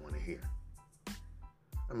he don't want to hear.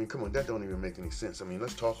 I mean, come on, that don't even make any sense. I mean,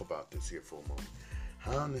 let's talk about this here for a moment.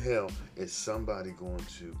 How in the hell is somebody going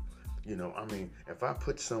to, I mean, if I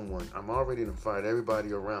put someone, I'm already going to fight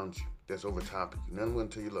everybody around you that's over top of you. Now I'm going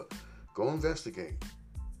to tell you, look, go investigate,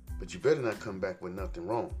 but you better not come back with nothing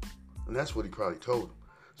wrong. And that's what he probably told them.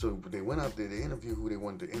 So they went out there, they interviewed who they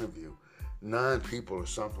wanted to interview, 9 people or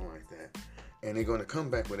something like that, and they're going to come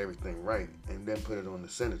back with everything right and then put it on the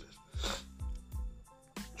senators.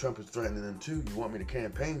 Trump is threatening them too. You want me to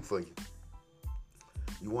campaign for you?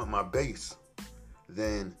 You want my base?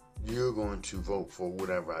 Then you're going to vote for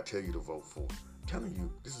whatever I tell you to vote for. I'm telling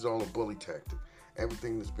you, this is all a bully tactic.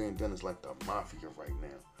 Everything that's being done is like the mafia right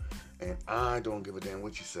now. And I don't give a damn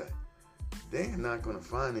what you say. They're not going to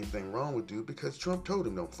find anything wrong with you because Trump told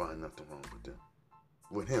them don't find nothing wrong with them.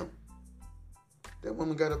 With him. That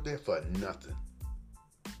woman got up there for nothing.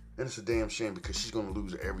 And it's a damn shame because she's going to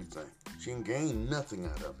lose everything. She didn't gain nothing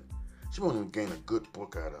out of it. She won't even gain a good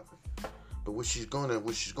book out of it. But what she's gonna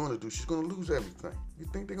do, she's gonna lose everything. You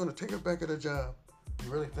think they're gonna take her back at her job?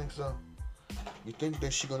 You really think so? You think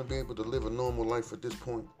that she's gonna be able to live a normal life at this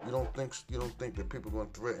point? You don't think that people are gonna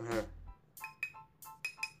threaten her?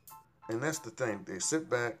 And that's the thing. They sit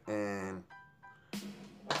back and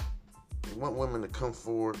they want women to come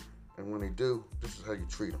forward, and when they do, this is how you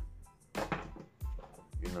treat them.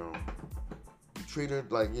 You treat her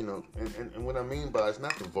like, and what I mean by it's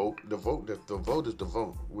not the vote. The vote is the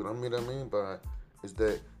vote. What I mean by is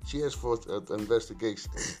that she has for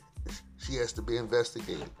investigation. She has to be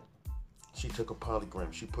investigated. She took a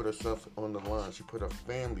polygraph. She put herself on the line. She put her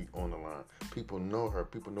family on the line. People know her.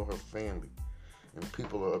 People know her family. And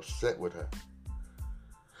people are upset with her.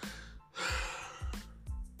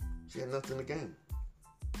 She had nothing to gain.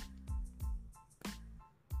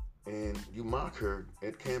 And you mock her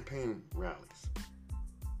at campaign rallies.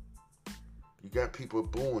 You got people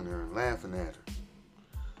booing her and laughing at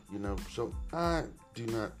her. So I do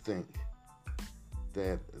not think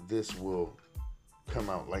that this will come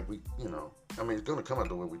out like we, I mean, it's going to come out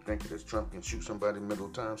the way we think it is. Trump can shoot somebody in the middle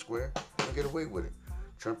of Times Square and get away with it.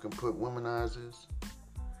 Trump can put womanizers.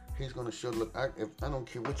 He's going to show, look, I don't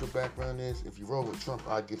care what your background is. If you roll with Trump,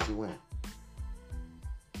 I'll get you in.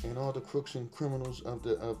 And all the crooks and criminals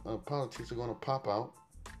of politics are going to pop out.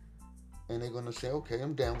 And they're going to say, okay,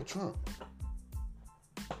 I'm down with Trump.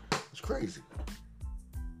 It's crazy.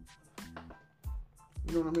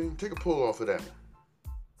 You know what I mean? Take a pull off of that one.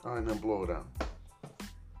 All right, now blow it out.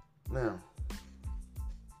 Now,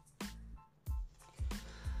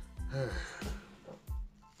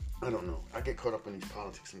 I don't know. I get caught up in these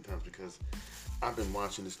politics sometimes because I've been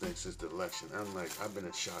watching this thing since the election. I've been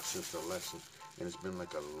in shock since the election, and it's been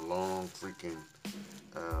like a long freaking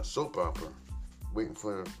soap opera waiting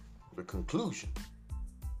for the conclusion.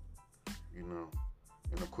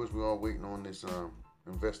 And of course we're all waiting on this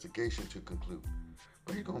investigation to conclude.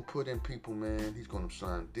 But he's gonna put in people, man. He's gonna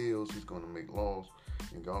sign deals. He's gonna make laws,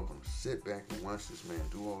 and y'all gonna sit back and watch this man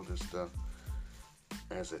do all this stuff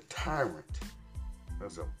as a tyrant,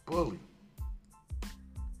 as a bully.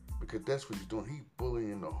 Because that's what he's doing. He's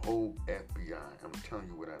bullying the whole FBI. I'm telling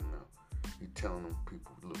you what I know. He's telling them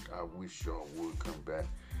people, look, I wish y'all would come back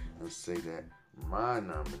and say that my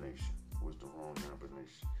nomination was the wrong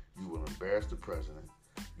nomination. You will embarrass the president.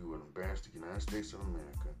 You will embarrass the United States of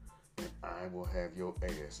America. And I will have your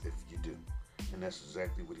ass if you do. And that's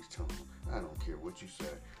exactly what he's telling them. I don't care what you say.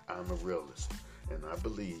 I'm a realist. And I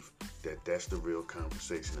believe that that's the real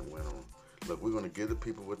conversation that went on. Look, we're going to give the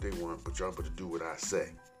people what they want, but y'all better do what I say.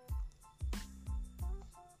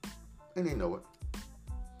 And they know it.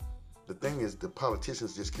 The thing is, the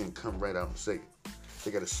politicians just can't come right out and say it.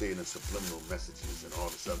 They got to say it in subliminal messages and all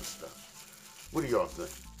this other stuff. What do y'all think?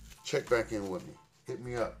 Check back in with me. Hit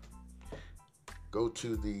me up. Go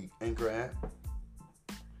to the Anchor app.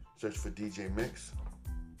 Search for DJ Mix.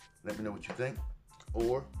 Let me know what you think.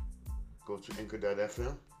 Or go to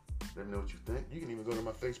anchor.fm. Let me know what you think. You can even go to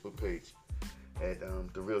my Facebook page at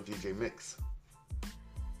The Real DJ Mix.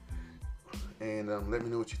 And let me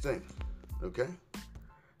know what you think. Okay?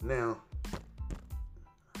 Now,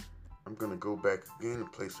 I'm gonna go back again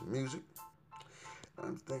and play some music.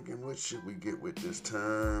 I'm thinking, what should we get with this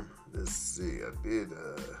time? Let's see. I did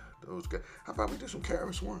those guys. How about we do some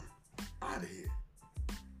Karis One? Out of here.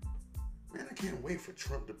 Man, I can't wait for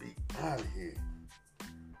Trump to be out of here.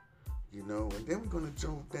 You know, and then we're going to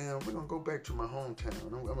jump down. We're going to go back to my hometown.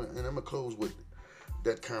 I'm going to close with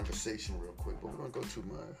that conversation real quick. But we're going to go to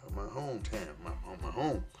my hometown, my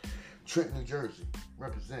home, Trenton, New Jersey.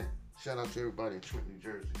 Represent. Shout out to everybody in Trenton, New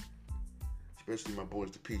Jersey. Especially my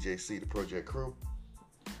boys, the PJC, the Project Crew.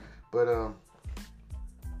 But I'm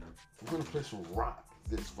going to play some rock.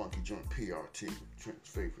 This funky joint, PRT, Trenton's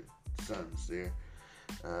favorite sons there.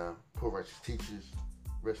 Poor Righteous Teachers.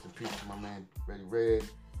 Rest in peace to my man, Ready Red.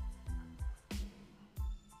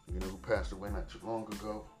 You know, who passed away not too long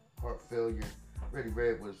ago. Heart failure. Ready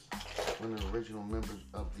Red was one of the original members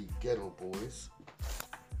of the Ghetto Boys.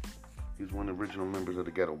 He was one of the original members of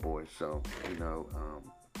the Ghetto Boys. So, you know,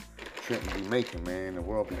 Trenton be making, man. The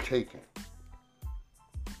world be taking.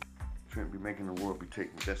 Trenton be making, the world be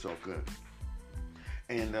taking. That's all good.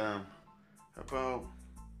 And how about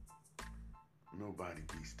Nobody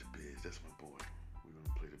Beats the Biz? That's my boy. We're going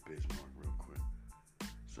to play the Bismarck real quick.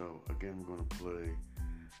 So, again, we're going to play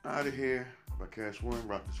Out of Here by Karis One,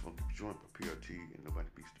 Rock This Funky Joint by PRT, and Nobody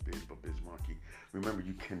Beats the Biz by Bismarcky. Remember,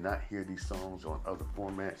 you cannot hear these songs on other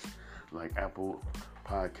formats like Apple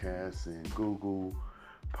Podcasts and Google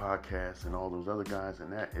Podcasts and all those other guys,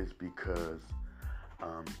 and that is because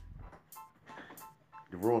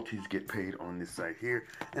the royalties get paid on this site here,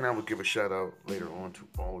 and I will give a shout out later on to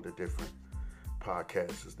all the different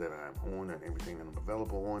podcasts that I'm on and everything that I'm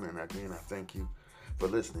available on. And again, I thank you for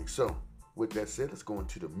listening. So, with that said, let's go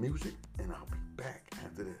into the music, and I'll be back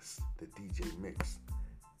after this. The DJ Mix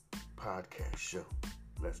podcast show.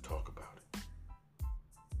 Let's talk about it.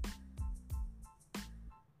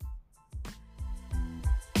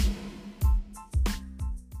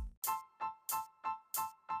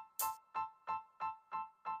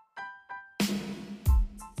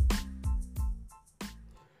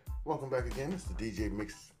 Welcome back again. It's the DJ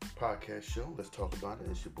Mix podcast show. Let's talk about it.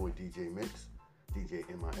 It's your boy DJ Mix, DJ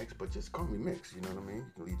MIX, but just call me Mix. You know what I mean?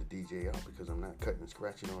 You can leave the DJ out because I'm not cutting and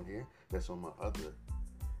scratching on here. That's on my other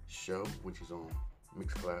show, which is on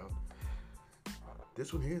Mixcloud.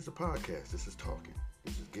 This one here is a podcast. This is talking.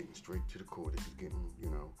 This is getting straight to the core. This is getting,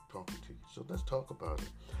 talking to you. So let's talk about it.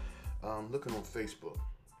 Looking on Facebook,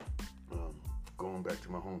 going back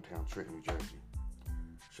to my hometown, Trenton, New Jersey.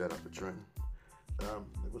 Shout out to Trenton.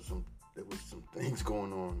 There was some things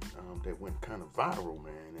going on that went kind of viral,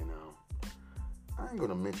 man, and I ain't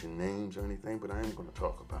gonna mention names or anything, but I am gonna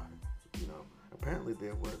talk about it. Apparently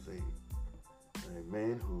there was a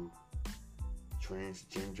man who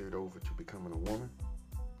transgendered over to becoming a woman.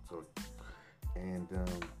 So, and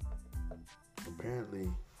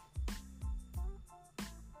apparently,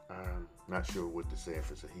 I'm not sure what to say,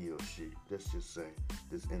 if it's a he or she. Let's just say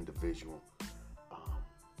this individual.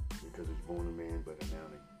 Because he's born a man, but now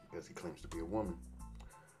because he claims to be a woman.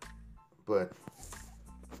 But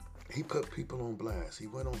he put people on blast. He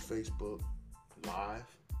went on Facebook Live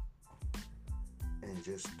and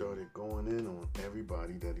just started going in on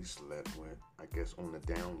everybody that he slept with, I guess on the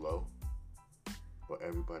down low, or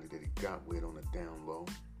everybody that he got with on the down low.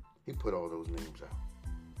 He put all those names out.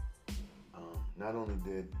 Not only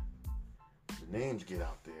did the names get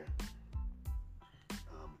out there,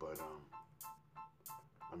 but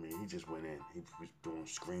he just went in. He was doing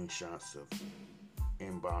screenshots of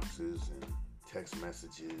inboxes and text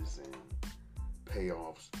messages and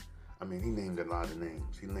payoffs. He named a lot of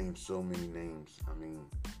names. He named so many names.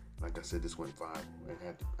 Like I said, this went viral. It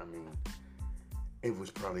had to, it was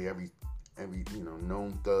probably every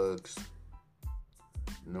known thugs,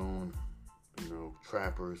 known,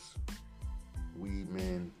 trappers, weed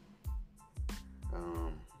men,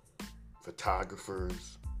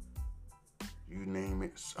 photographers, you name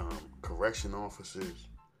it, correction officers.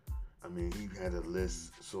 He had a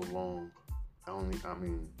list so long.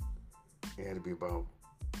 It had to be about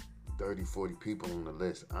 30, 40 people on the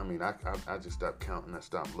list. I just stopped counting. I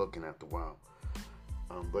stopped looking after a while.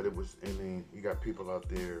 But it was, you got people out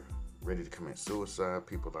there ready to commit suicide,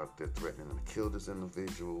 people out there threatening to kill this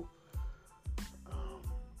individual.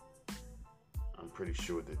 I'm pretty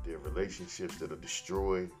sure that there are relationships that are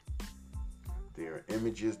destroyed. There are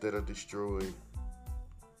images that are destroyed.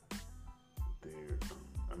 There,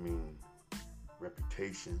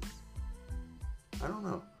 reputations. I don't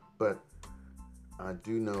know. But I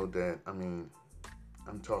do know that, I'm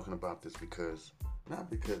talking about this because,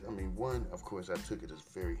 one, of course, I took it as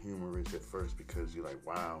very humorous at first because you're like,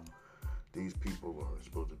 wow, these people are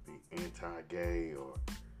supposed to be anti-gay or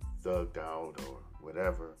thugged out or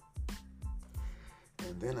whatever.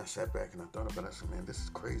 then I sat back and I thought about it. I said, man, this is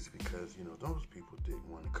crazy because, those people didn't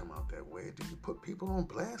want to come out that way. Do you put people on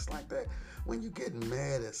blast like that? When you get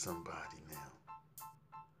mad at somebody now,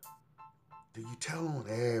 do you tell on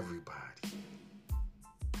everybody?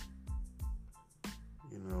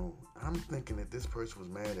 I'm thinking that this person was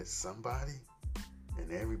mad at somebody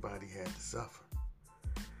and everybody had to suffer.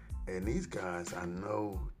 And these guys, I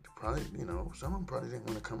know, probably, some of them probably didn't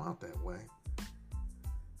want to come out that way.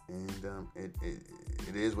 And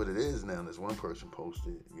it is what it is now. There's one person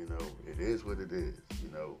posted, it is what it is.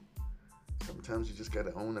 Sometimes you just got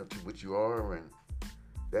to own up to what you are, and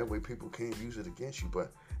that way people can't use it against you.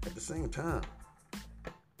 But at the same time,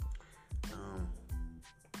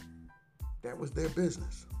 that was their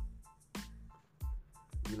business.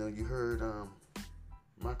 You heard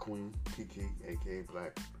my queen, Kiki, aka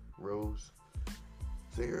Black Rose,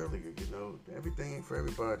 say earlier, everything ain't for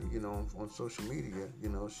everybody, on social media,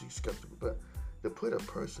 she's skeptical. But to put a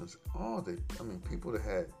person's, people that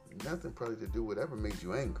had nothing probably to do with whatever made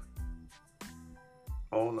you angry.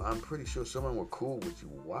 I'm pretty sure someone were cool with you.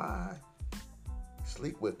 Why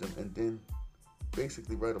sleep with them and then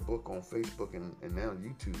basically write a book on Facebook and now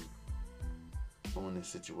YouTube on this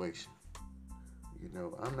situation?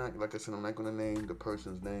 I'm not, like I said, I'm not going to name the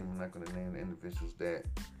person's name. I'm not going to name the individuals that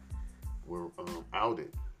were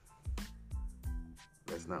outed.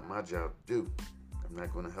 That's not my job to do. I'm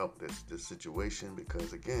not going to help this situation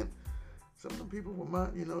because, again, some of the people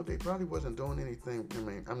were they probably wasn't doing anything.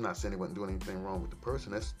 I'm not saying they wasn't doing anything wrong with the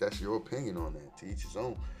person. That's your opinion on that. To each his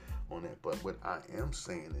own on that. But what I am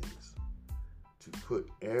saying is to put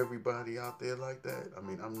everybody out there like that.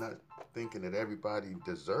 I'm not thinking that everybody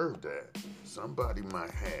deserved that. Somebody might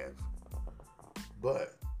have.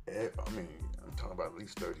 But, I'm talking about at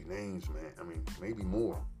least 30 names, man. Maybe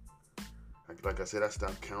more. Like I said, I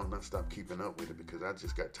stopped counting. I stopped keeping up with it because I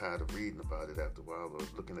just got tired of reading about it after a while or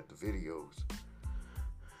looking at the videos.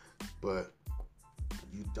 But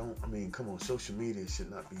you don't, come on, social media should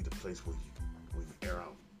not be the place where you air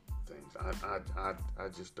out things. I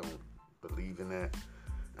just don't believe in that.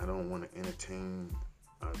 I don't want to entertain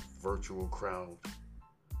a virtual crowd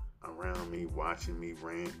around me, watching me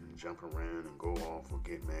rant and jump around and go off or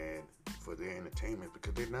get mad for their entertainment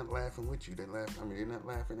because they're not laughing with you. They're not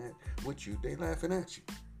laughing with you. They're laughing at you.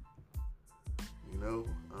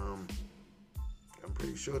 I'm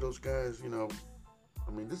pretty sure those guys,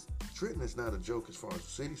 this Trenton is not a joke as far as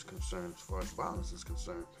the city's concerned, as far as violence is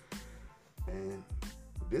concerned. And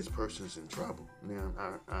this person's in trouble. Now,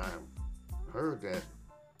 I heard that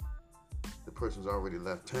the person's already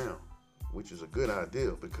left town, which is a good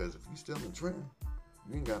idea because if you're still in Trenton,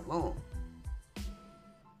 you ain't got long.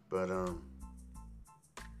 But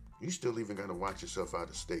you still even got to watch yourself out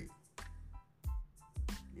of state,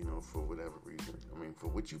 for whatever reason. For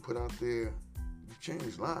what you put out there, you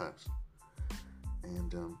change lives.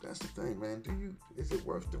 And that's the thing, man. Is it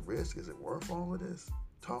worth the risk? Is it worth all of this?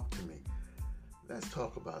 Talk to me. Let's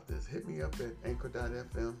talk about this. Hit me up at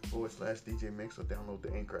anchor.fm/DJ Mix or download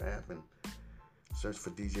the Anchor app and search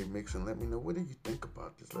for DJ Mix and let me know, what do you think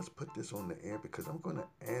about this? Let's put this on the air because I'm going to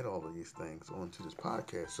add all of these things onto this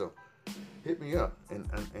podcast. So hit me up and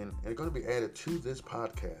they're going to be added to this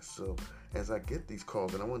podcast. So as I get these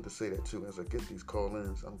calls, and I wanted to say that too, as I get these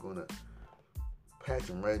call-ins, I'm going to patch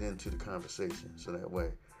them right into the conversation. So that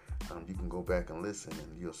way you can go back and listen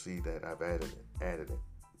and you'll see that I've added it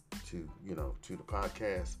to the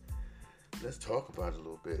podcast. Let's talk about it a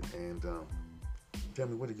little bit and tell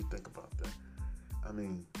me, what do you think about that?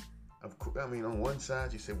 On one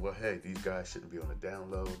side you say, well, hey, these guys shouldn't be on the down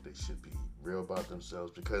low. They should be real about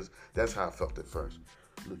themselves because that's how I felt at first.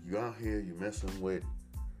 Look, you out here, you messing with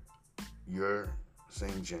your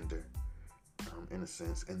same gender, in a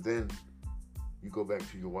sense, and then you go back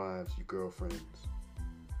to your wives, your girlfriends.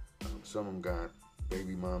 Some of them got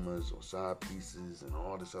baby mamas or side pieces and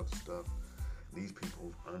all this other stuff. These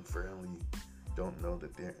people unfairly don't know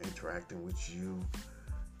that they're interacting with you.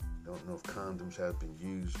 Don't know if condoms have been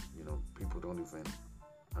used. People I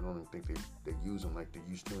don't even think they use them like they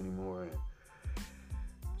used to anymore. And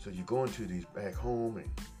so you go into these back home and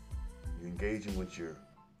you're engaging with your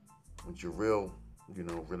real,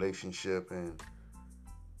 relationship, and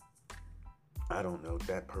I don't know,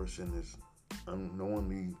 that person is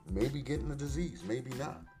unknowingly maybe getting the disease, maybe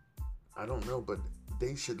not. I don't know, but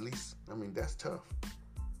they should at least, that's tough.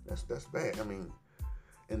 That's bad.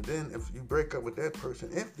 And then if you break up with that person,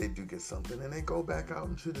 if they do get something, and they go back out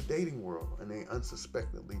into the dating world, and they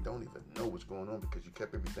unsuspectedly don't even know what's going on because you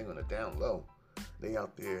kept everything on the down low. They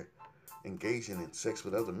out there engaging in sex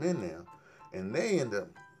with other men now, and they end up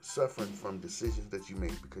suffering from decisions that you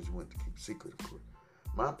made because you wanted to keep secret, of course.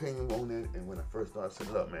 my opinion on it, and when I first started, I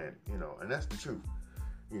said, look, man, and that's the truth.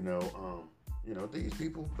 These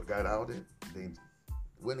people got outed. They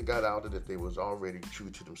wouldn't have got outed if they was already true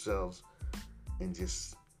to themselves and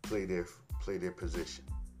just play their position.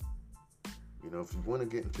 If you want to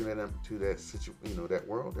get into that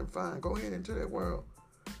world, then fine, go ahead into that world.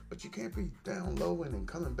 But you can't be down low and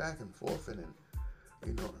coming back and forth and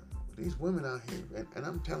these women out here, and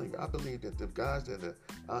I'm telling you, I believe that the guys that are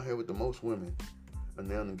out here with the most women are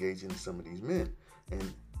now engaging in some of these men.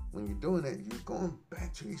 And when you're doing that, you're going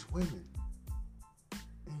back to these women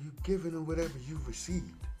and you're giving them whatever you've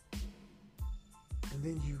received. And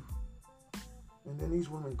then these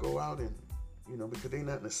women go out and, because they're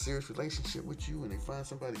not in a serious relationship with you and they find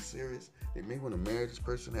somebody serious, they may want to marry this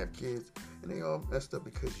person, have kids, and they all messed up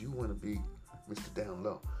because you want to be Mr. Down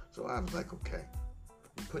Low. So I was like, okay,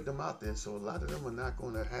 you put them out there, so a lot of them are not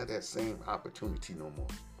going to have that same opportunity no more.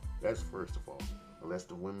 That's first of all, unless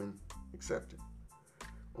the women accept it.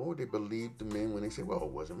 Or they believe the men when they say, well,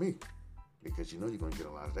 it wasn't me. Because you're going to get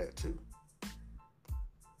a lot of that too.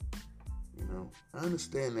 I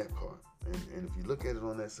understand that part. And if you look at it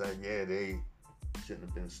on that side, yeah, they shouldn't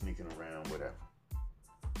have been sneaking around, whatever.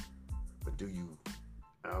 But do you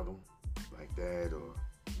out them like that, or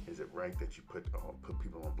is it right that you put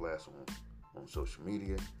people on blast on social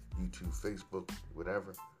media, YouTube, Facebook,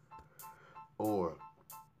 whatever? Or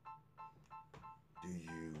do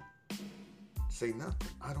you say nothing?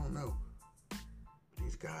 I don't know.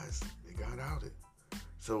 These guys, they got outed.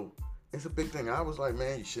 So it's a big thing. I was like,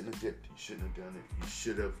 man, you shouldn't have dipped. You shouldn't have done it.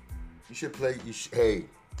 You should play. Hey,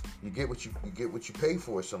 you get what you pay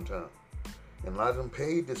for sometimes. And a lot of them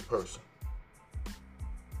paid this person.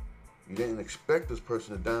 You didn't expect this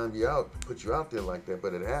person to dime you out, to put you out there like that,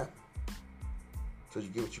 but it happened. So you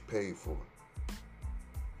get what you paid for.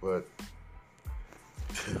 But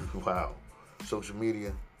wow, social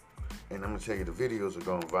media, and I'm gonna tell you, the videos are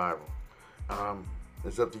going viral.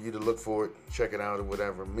 It's up to you to look for it, check it out, or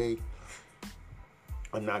whatever. Me,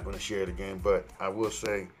 I'm not gonna share it again, but I will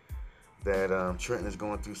say that Trenton is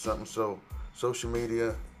going through something. So social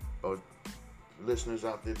media, or listeners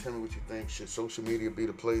out there, tell me what you think. Should social media be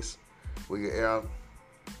the place where you air out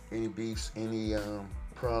any beefs, any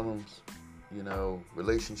problems,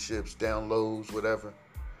 relationships, down lows, whatever?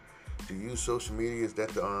 Do you use social media? Is that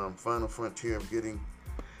the final frontier of getting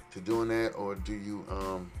to doing that, or do you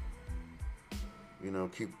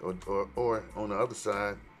keep, or on the other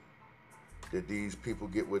side, did these people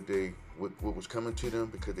get what was coming to them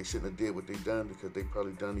because they shouldn't have did what they done, because they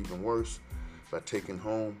probably done even worse by taking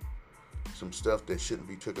home some stuff that shouldn't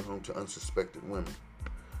be taken home to unsuspected women?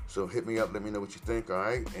 So hit me up, let me know what you think, all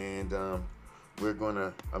right? And I'm going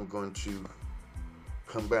to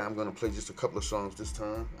come back. I'm going to play just a couple of songs this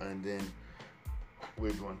time, and then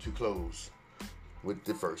we're going to close with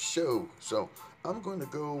the first show. So I'm going to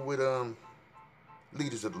go with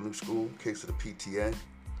Leaders of the New School, Case of the PTA,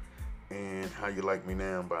 and How You Like Me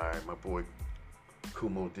Now by my boy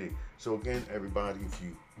Kumo D. So again, everybody, if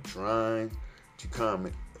you trying to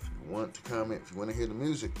comment, if you want to comment, if you want to hear the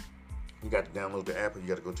music, you got to download the app, or you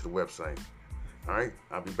got to go to the website. All right,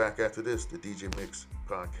 I'll be back after this, the DJ Mix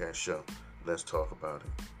podcast show. Let's talk about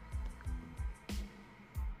it.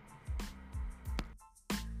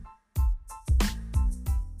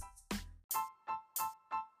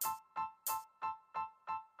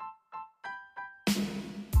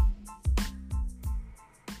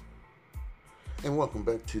 And welcome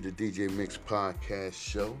back to the DJ Mix podcast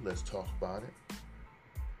show. Let's talk about it.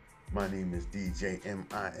 My name is DJ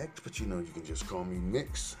MIX, but you can just call me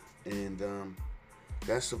Mix. And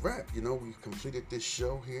that's a wrap. We completed this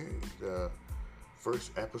show here, the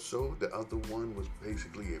first episode. The other one was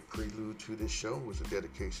basically a prelude to this show, was a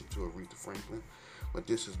dedication to Aretha Franklin. But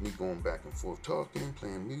this is me going back and forth talking,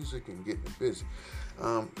 playing music, and getting busy.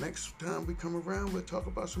 Next time we come around, we'll talk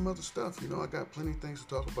about some other stuff. I got plenty of things to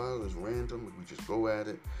talk about. It's random. We just go at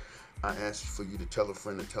it. I ask for you to tell a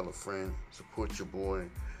friend, support your boy.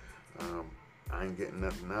 I ain't getting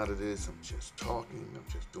nothing out of this. I'm just talking. I'm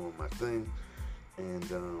just doing my thing.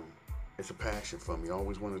 And it's a passion for me. I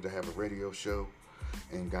always wanted to have a radio show,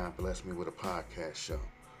 and God blessed me with a podcast show.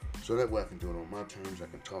 So that way I can do it on my terms. I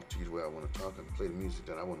can talk to you the way I want to talk. I can play the music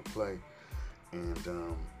that I want to play. And,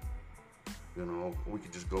 we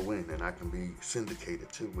can just go in, and I can be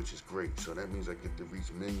syndicated too, which is great. So that means I get to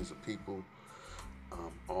reach millions of people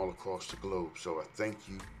all across the globe. So I thank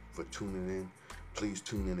you for tuning in. Please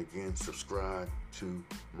tune in again. Subscribe to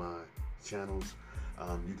my channels.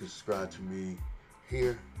 You can subscribe to me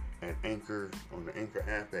here at Anchor, on the Anchor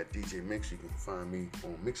app at DJ Mix. You can find me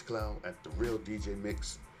on Mixcloud at The Real DJ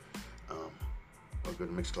Mix. or go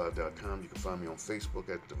to mixcloud.com. You can find me on Facebook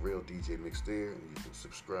at The Real DJ Mix there, and you can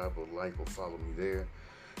subscribe or like or follow me there.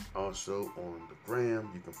 Also on the gram,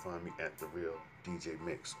 you can find me at The Real DJ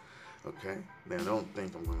Mix. Okay? Now, don't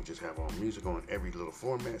think I'm going to just have all music on every little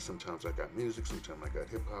format. Sometimes I got music, sometimes I got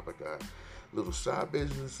hip hop, I got little side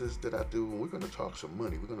businesses that I do, and we're going to talk some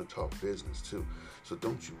money. We're going to talk business too. So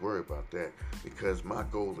don't you worry about that, because my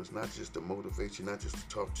goal is not just to motivate you, not just to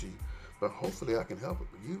talk to you, but hopefully I can help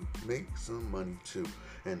you make some money too.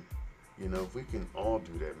 And if we can all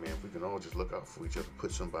do that, man, if we can all just look out for each other,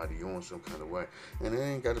 put somebody on some kind of way, and it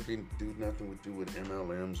ain't got to do nothing to do with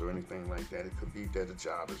MLMs or anything like that. It could be that a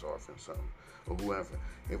job is offering something, or whoever.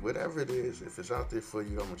 And whatever it is, if it's out there for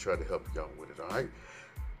you, I'm going to try to help you out with it, all right?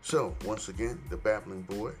 So, once again, the Babbling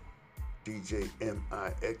Boy, DJ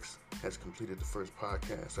MIX, has completed the first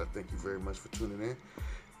podcast. I thank you very much for tuning in,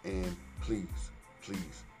 and please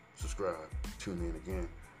subscribe, tune in again.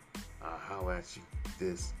 I'll holler at you.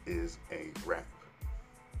 This is a wrap.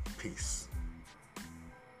 Peace.